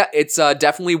 It's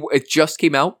definitely, it just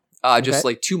came out just Okay.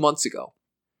 like 2 months ago.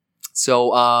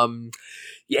 So,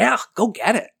 go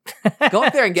get it. Go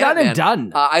out there and get Done it, man. and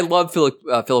done. I love Philip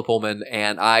Pullman,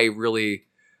 and I really,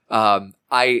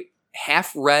 I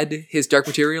half read his Dark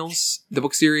Materials, the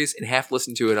book series, and half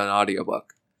listened to it on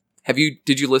audiobook.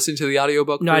 Did you listen to the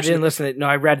audiobook? No, I version? didn't listen to it. No,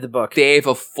 I read the book. They have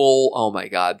a full, oh my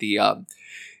God,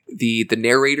 the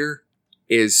narrator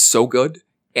is so good,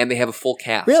 and they have a full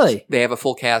cast. Really? They have a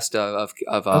full cast of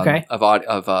Okay.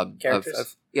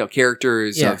 characters,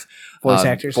 characters Yeah. of Voice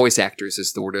actors. Voice actors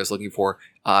is the word I was looking for.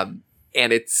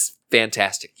 And it's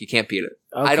fantastic. You can't beat it.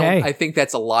 Okay. I think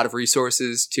that's a lot of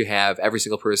resources to have every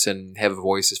single person have a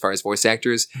voice as far as voice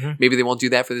actors. Mhm. Maybe they won't do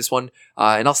that for this one.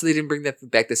 And also they didn't bring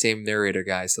back the same narrator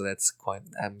guy, so that's quite.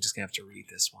 I'm just gonna have to read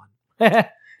this one.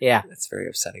 Yeah. That's very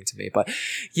upsetting to me. But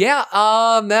yeah,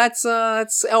 that's oh,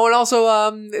 and also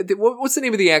what's the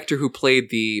name of the actor who played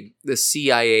the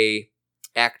CIA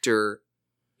actor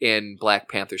in Black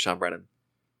Panther, Sean Brennan?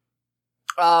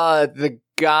 The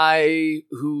guy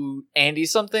who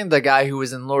the guy who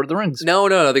was in Lord of the Rings. No,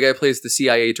 the guy who plays the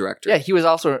CIA director. Yeah, he was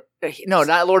also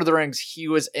not Lord of the Rings. He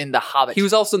was in The Hobbit. He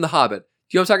was also in The Hobbit.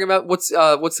 Do you know what I'm talking about?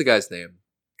 What's the guy's name?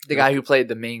 the guy who played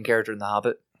the main character in The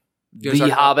Hobbit. You know what I'm The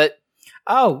talking about? Hobbit.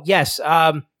 Oh, yes.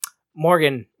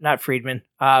 Morgan, not Friedman.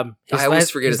 I always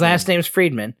forget his his last name. name's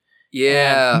Friedman.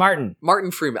 Yeah. And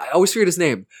Martin Freeman. I always forget his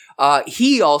name.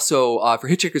 He also, for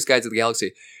Hitchhiker's Guide to the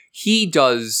Galaxy, he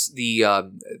does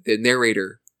the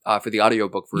narrator for the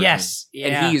audiobook version. Yes. Yeah.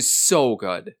 And he is so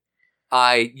good.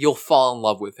 You'll fall in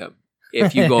love with him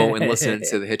if you go and listen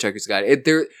to the Hitchhiker's Guide.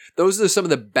 Those are some of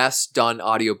the best done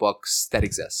audiobooks that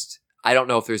exist. I don't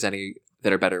know if there's any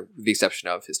that are better, with the exception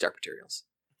of his Dark Materials.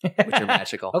 which are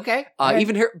magical. Okay. All right.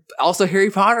 Even also Harry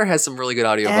Potter has some really good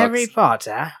audiobooks. Harry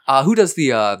Potter. Who does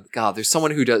the there's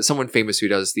someone famous who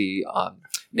does the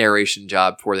narration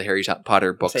job for the Harry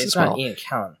Potter books Say as it's well. not Ian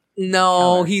Kellen.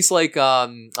 No, Keller. he's like it's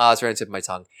right on the tip of my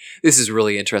tongue. This is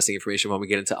really interesting information when we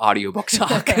get into audiobook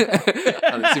talk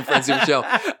on the Super Friends Super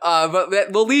Show.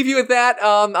 We'll leave you with that.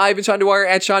 I've been Sean Dwyer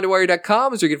at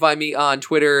SeanDwyer.com, is where you can find me on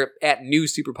Twitter at New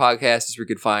Super Podcast, is where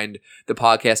you can find the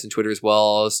podcast on Twitter as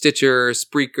well. Stitcher,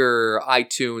 Spreaker,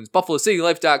 iTunes,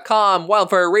 BuffaloCityLife.com,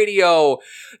 Wildfire Radio.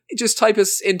 Just type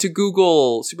us into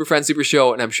Google, Super Friends Super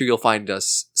Show, and I'm sure you'll find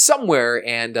us somewhere.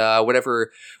 And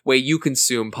whatever way you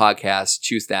consume podcasts,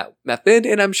 choose that method,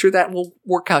 and I'm sure that will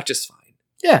work out just fine.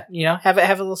 Yeah, have a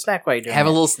little snack while you're doing Have a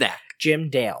it. little snack. Jim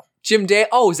Dale. Jim Day.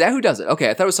 Oh, is that who does it? Okay,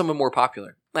 I thought it was someone more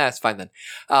popular. That's fine then.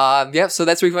 So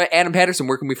that's where we find Adam Patterson.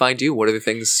 Where can we find you? What other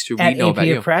things should we At know about APA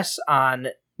you? Press on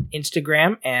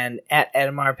Instagram and at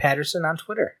Adam R. Patterson on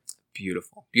Twitter.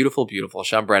 Beautiful, beautiful, beautiful.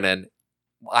 Sean Brennan,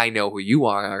 I know who you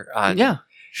are. Yeah.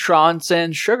 Shrance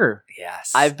and Sugar.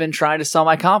 Yes. I've been trying to sell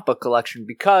my comic book collection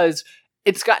because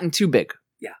it's gotten too big.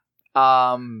 Yeah.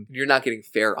 Um, You're not getting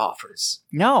fair offers.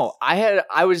 no, I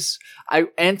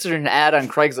answered an ad on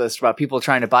Craigslist about people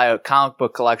trying to buy a comic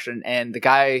book collection, and the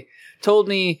guy told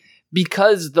me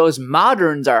because those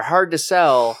moderns are hard to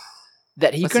sell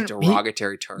that he That's couldn't. a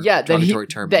derogatory term. Yeah, that he derogatory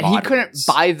term. that he couldn't moderns.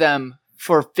 buy them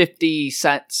for 50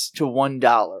 cents to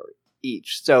 $1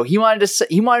 each. So he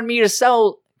wanted me to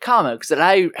sell comics that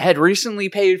I had recently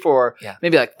paid for, Yeah.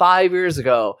 maybe like 5 years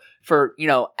ago, for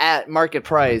at market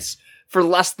price for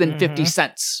less than 50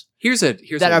 cents Here's that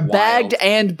a are wild, bagged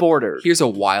and bordered. Here's a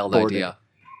wild Boarded. idea.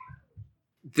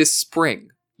 This spring,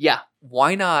 Yeah,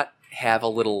 why not have a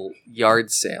little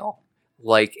yard sale,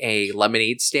 like a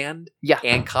lemonade stand yeah.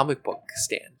 and comic book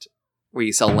stand, where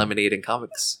you sell lemonade and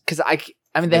comics? Because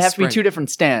I mean, they This have to be spring. two different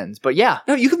stands, but yeah.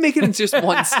 No, you can make it into just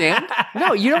one stand.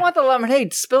 No, you don't want the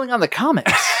lemonade spilling on the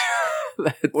comics.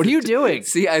 What are you doing?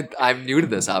 See, I'm new to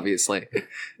this, obviously.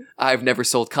 I've never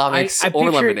sold comics or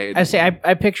picture, lemonade.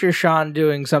 I picture Sean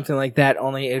doing something like that,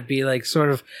 only it'd be like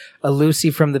sort of a Lucy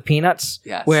from the Peanuts,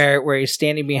 Yes. where he's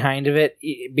standing behind it,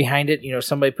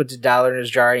 somebody puts $1 in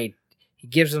his jar and he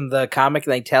gives him the comic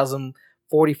and he tells him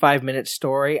 45-minute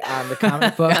story on the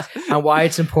comic book on why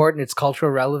it's important, its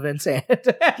cultural relevance, and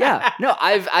Yeah, no,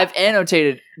 I've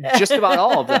annotated just about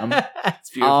all of them. It's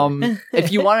beautiful.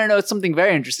 If you want to know something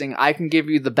very interesting, I can give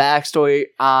you the backstory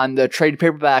on the trade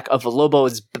paperback of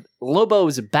Lobo's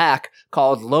Back,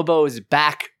 called Lobo's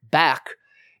Back.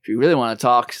 If you really want to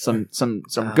talk some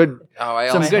good I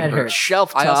some also head good hurts.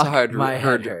 shelf talk. I also heard my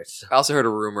head hurts. I also heard a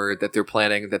rumor that they're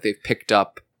planning that they've picked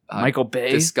up Michael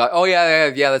Bay. this guy. Oh yeah,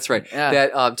 that's right. Yeah.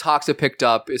 That talks have picked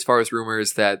up as far as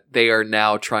rumors that they are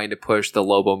now trying to push the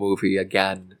Lobo movie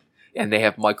again, and they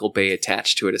have Michael Bay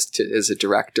attached to it as a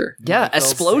director. Yeah, Michael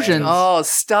explosions. Oh,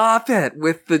 stop it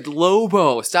with the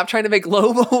Lobo! Stop trying to make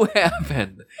Lobo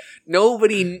happen.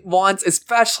 Nobody wants,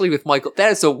 especially with Michael.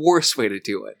 That is the worst way to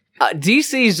do it.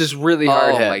 DC is just really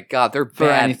hard Oh hit my god, they're for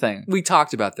bad. anything. We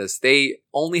talked about this. They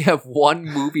only have one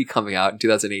movie coming out in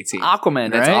 2018. Aquaman,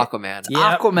 and that's right? Aquaman.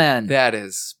 Yeah. Aquaman. That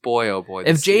is, boy, oh boy. the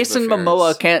If state of Jason affairs.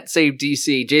 Momoa can't save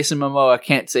DC, Jason Momoa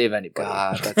can't save anybody.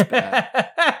 God, that's bad.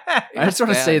 I just want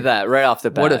to Bad. say that right off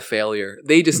the bat. What a failure.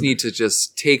 They just need to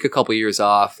just take a couple years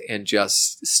off and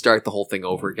just start the whole thing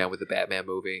over again with the Batman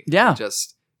movie. Yeah.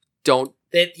 Just don't.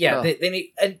 They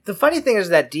need. And the funny thing is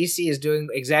that DC is doing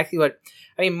exactly what.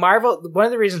 I mean, Marvel. One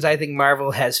of the reasons I think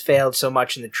Marvel has failed so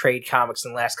much in the trade comics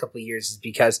in the last couple of years is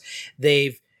because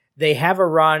they have a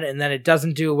run and then it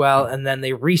doesn't do well, and then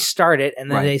they restart it,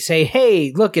 and then Right. they say,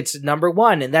 "Hey, look, it's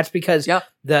 #1," and that's because Yeah.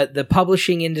 the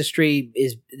publishing industry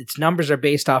its numbers are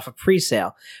based off of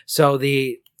pre-sale. So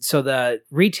the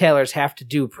retailers have to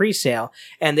do pre-sale,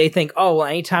 and they think, oh, well,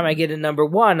 anytime I get a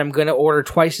 #1, I'm going to order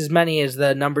twice as many as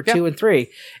the number 2 and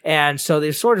 3. And so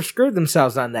they've sort of screwed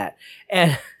themselves on that.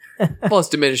 And Well, it's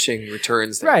diminishing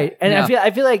returns. There. right. And Yeah. I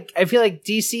feel like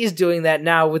DC is doing that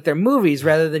now with their movies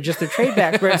rather than just their trade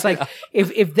backs, where it's like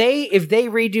if they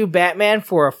redo Batman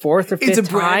for a fourth or fifth It's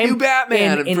a brand time new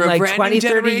Batman in for a like brand 20, new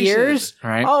 30 generation. years,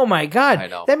 Right. oh my God. I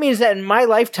know. That means that in my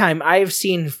lifetime, I have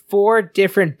seen 4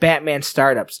 different Batman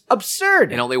startups.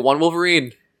 Absurd. And only one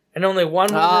Wolverine. And only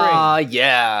one Wolverine.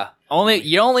 Yeah.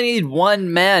 You only need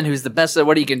one man who's the best at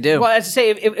what he can do. Well, as I say,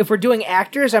 if we're doing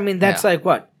actors, I mean, that's Yeah. like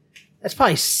what? That's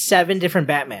probably 7 different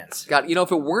Batmans. God,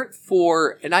 if it weren't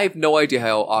for, and I have no idea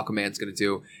how Aquaman's going to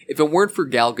do, if it weren't for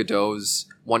Gal Gadot's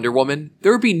Wonder Woman,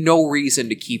 there would be no reason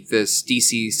to keep this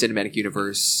DC Cinematic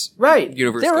Universe Right.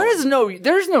 universe There's going.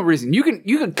 no reason. You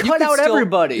can cut out still-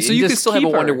 everybody. So and you just could still have a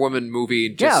keep her. Wonder Woman movie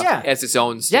just Yeah. as its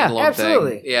own Yeah, standalone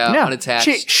absolutely. thing. Yeah, Yeah.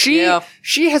 unattached.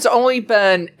 She has only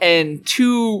been in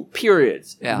 2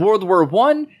 periods: Yeah. World War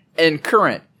I and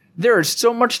current. There is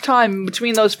so much time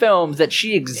between those films that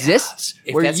she exists.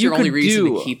 If where that's you your only could reason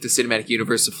do to keep the cinematic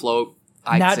universe afloat,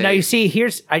 I'd Now, say. now you see,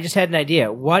 I just had an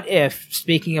idea. What if,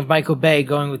 speaking of Michael Bay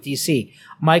going with DC,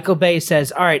 Michael Bay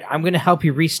says, all right, I'm going to help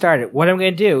you restart it. What I'm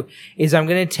going to do is I'm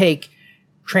going to take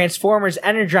Transformers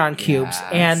Energon cubes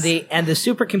and the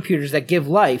supercomputers that give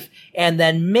life, and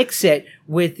then mix it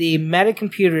with the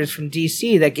metacomputers from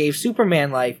DC that gave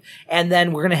Superman life, and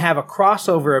then we're going to have a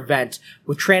crossover event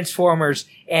with Transformers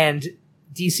and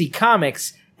DC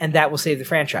Comics, and that will save the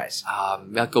franchise.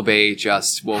 Michael Bay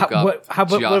just woke up what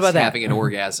about that? having an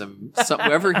orgasm. So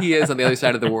whoever he is on the other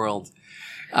side of the world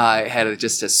had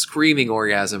just a screaming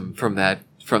orgasm from that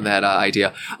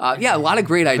idea. Yeah, a lot of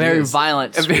great ideas. very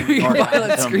violent, A very screaming violent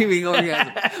orgasm. screaming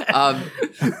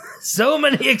orgasm. So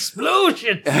many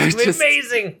explosions! It's Just-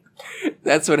 amazing.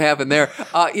 That's what happened there.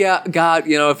 Yeah, God,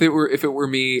 if it were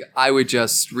me, I would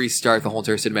just restart the whole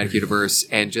entire cinematic universe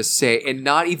and just say, and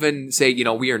not even say,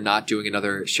 we are not doing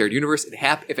another shared universe. If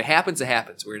it happens, it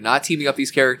happens. We're not teaming up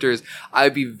these characters. I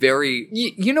would be very.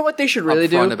 You know what they should really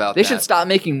do? Upfront about They that. should stop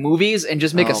making movies and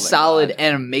just make Oh a my solid God.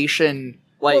 animation,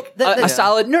 like Well,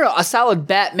 a solid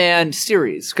Batman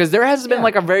series. Because there hasn't been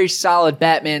like a very solid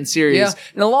Batman series Yeah.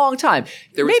 in a long time.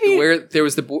 There was Beware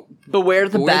the Beware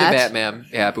Bat, the Batman.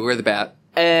 Yeah, Beware the Bat.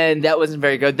 and that wasn't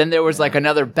very good. Then there was like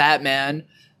another Batman.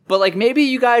 But like maybe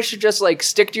you guys should just like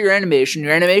stick to your animation.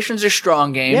 Your animation's a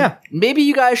strong game. Yeah. Maybe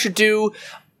you guys should do.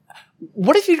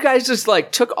 What if you guys just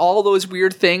like took all those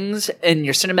weird things in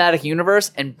your cinematic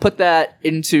universe and put that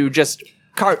into just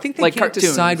I think they like can't cartoons?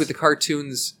 decide with the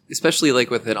cartoons, especially like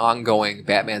with an ongoing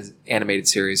Batman animated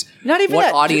series. Not even what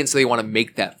that. audience do they want to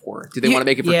make that for? Do they want to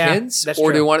make it for Yeah, kids, that's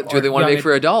or do true. they want to Or make it for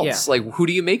young- adults? yeah. Like, who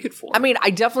do you make it for? I mean,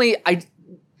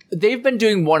 they've been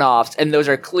doing one-offs, and those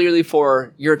are clearly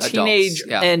for your Adults, teenage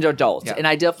yeah. and adults. Yeah. And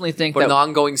I definitely think but an that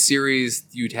ongoing series,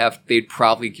 they'd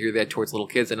probably gear that towards little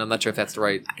kids, and I'm not sure if that's the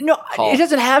right. no, call. it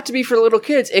doesn't have to be for little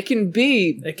kids. It can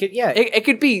be. It could, yeah. It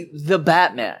could be the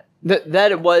Batman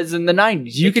that it was in the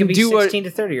 90s. You it can be do 16 to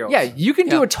 30 year olds. Yeah, you can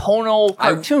do Yeah. a tonal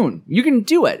cartoon. You can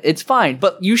do it. It's fine,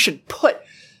 but you should put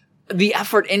the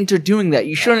effort into doing that.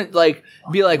 You shouldn't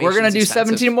be like, we're going to do Animation's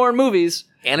expensive. 17 more movies.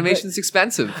 Animation's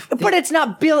expensive. But it's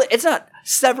not it's not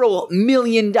several $1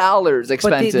 million expensive.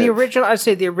 But the original, I'd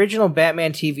say the original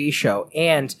Batman TV show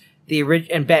and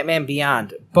and Batman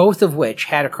Beyond, both of which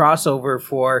had a crossover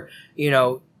for,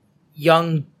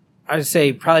 young, I'd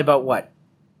say probably about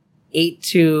 8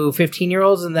 to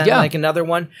 15-year-olds, and then Yeah. like another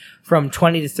one from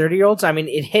 20 to 30-year-olds. I mean,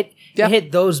 it hit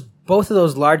both of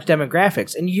those large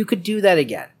demographics, and you could do that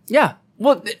again. Yeah.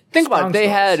 Well, think about it. Strong They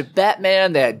stories. had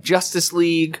Batman, they had Justice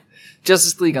League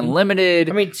Unlimited.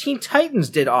 I mean, Teen Titans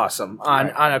did awesome on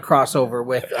a crossover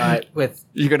with.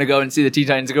 You're going to go and see the Teen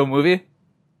Titans Go movie?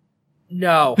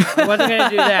 No, I wasn't going to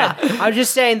do that. I was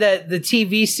just saying that the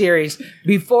TV series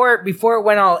before it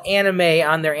went all anime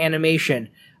on their animation.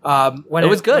 When It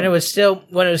was good. when it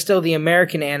was still the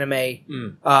American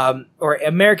anime, or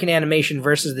American animation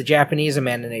versus the Japanese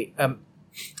animation.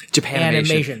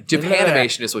 Japanimation.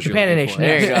 Japanimation is what you're looking for.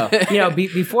 There you go.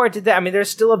 Before it did that, I mean, there's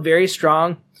still a very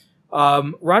strong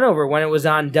run over when it was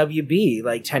on WB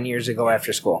like 10 years ago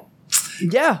after school.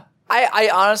 Yeah. I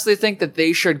honestly think that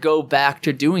they should go back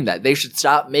to doing that. They should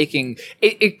stop making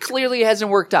it clearly hasn't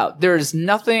worked out. There is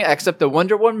nothing except the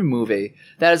Wonder Woman movie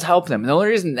that has helped them. And the only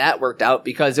reason that worked out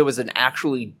because it was an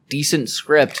actually decent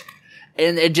script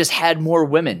and it just had more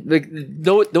women. Like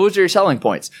those are your selling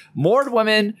points. More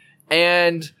women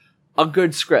and a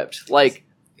good script. Like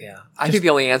Yeah, I think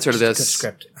the only answer to good this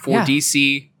script. for Yeah.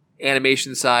 DC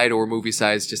animation side or movie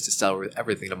side is just to sell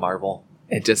everything to Marvel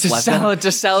and just let sell them- it to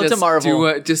just Marvel. do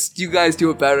it. Just you guys do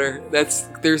it better. We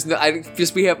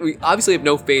obviously have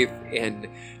no faith in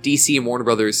DC and Warner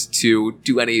Brothers to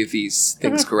do any of these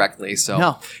things correctly. So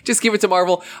No. just give it to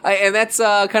Marvel. And that's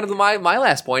kind of my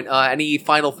last point. Any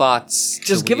final thoughts?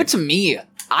 Just give it to me.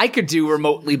 I could do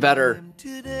remotely better.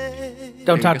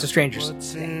 Don't talk to strangers.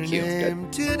 Thank you.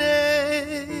 Good.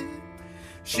 Today,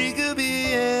 she could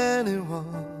be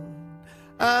anyone.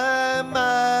 I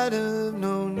might have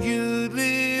known you'd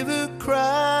leave her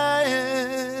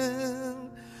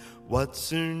crying. What's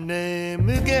her name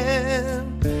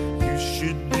again? You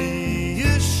should be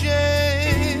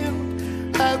ashamed.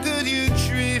 How could you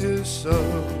treat her so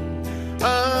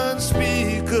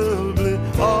unspeakably?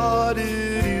 Or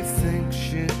did you think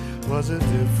she was was a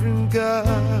different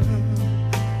guy.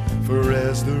 For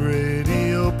as the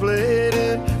radio played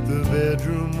in the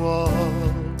bedroom wall,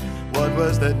 what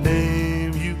was that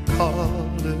name you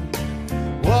called her?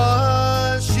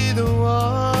 Was she the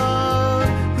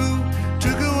one who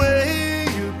took away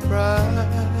your pride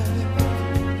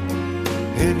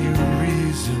and your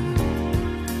reason?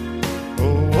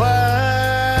 Oh, why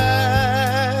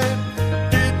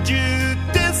did you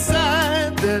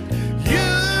decide that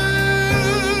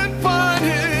you'd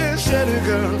punish any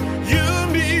girl you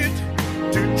meet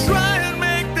to try and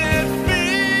make that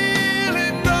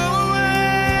feeling go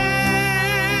away?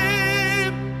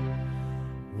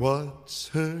 What's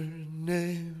her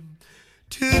name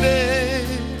today?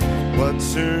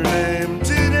 What's her name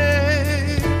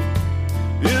today?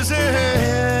 Is her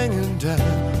hanging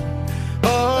down?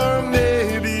 Or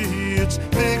maybe it's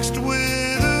fixed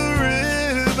with a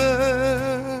ribbon?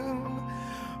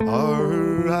 Are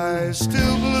her eyes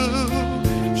still blue?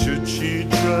 Should she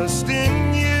trust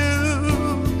in you?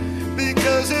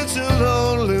 Because it's a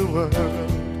lonely world.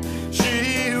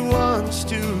 She wants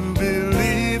to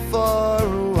believe for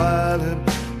a while in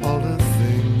all the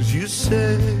things you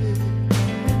say.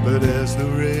 But as the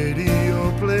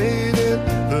radio played in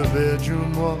the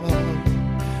bedroom wall,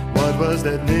 what was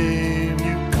that name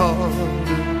you called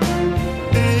her?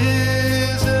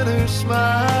 Isn't her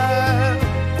smile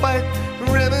quite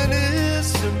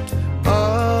reminiscent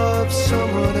of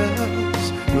someone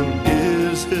else? Well,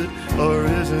 is it or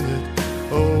isn't it?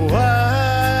 Oh,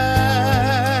 why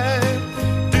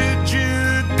did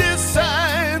you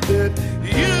decide that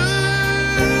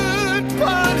you'd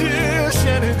punish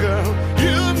any girl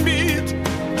you meet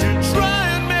to try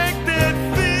and make that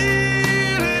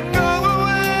feeling go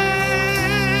away?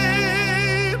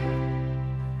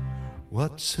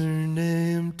 What's her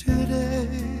name today?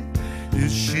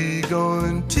 Is she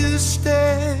going to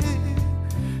stay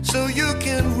so you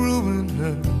can ruin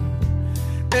her?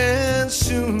 And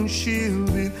soon she'll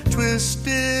be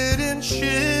twisted in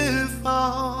chiffon.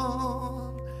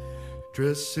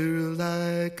 Dress her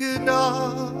like a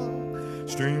doll,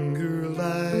 string her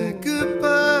like a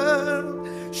pearl.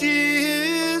 She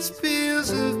hears peals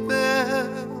of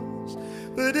bells,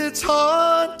 but it's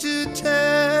hard to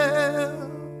tell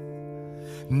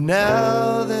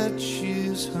now that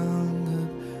she's hung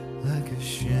up like a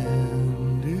chandelier.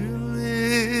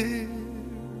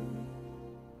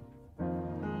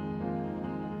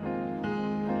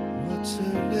 What's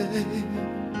her name?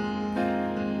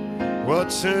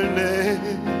 What's her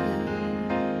name?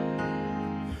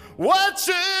 What's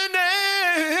her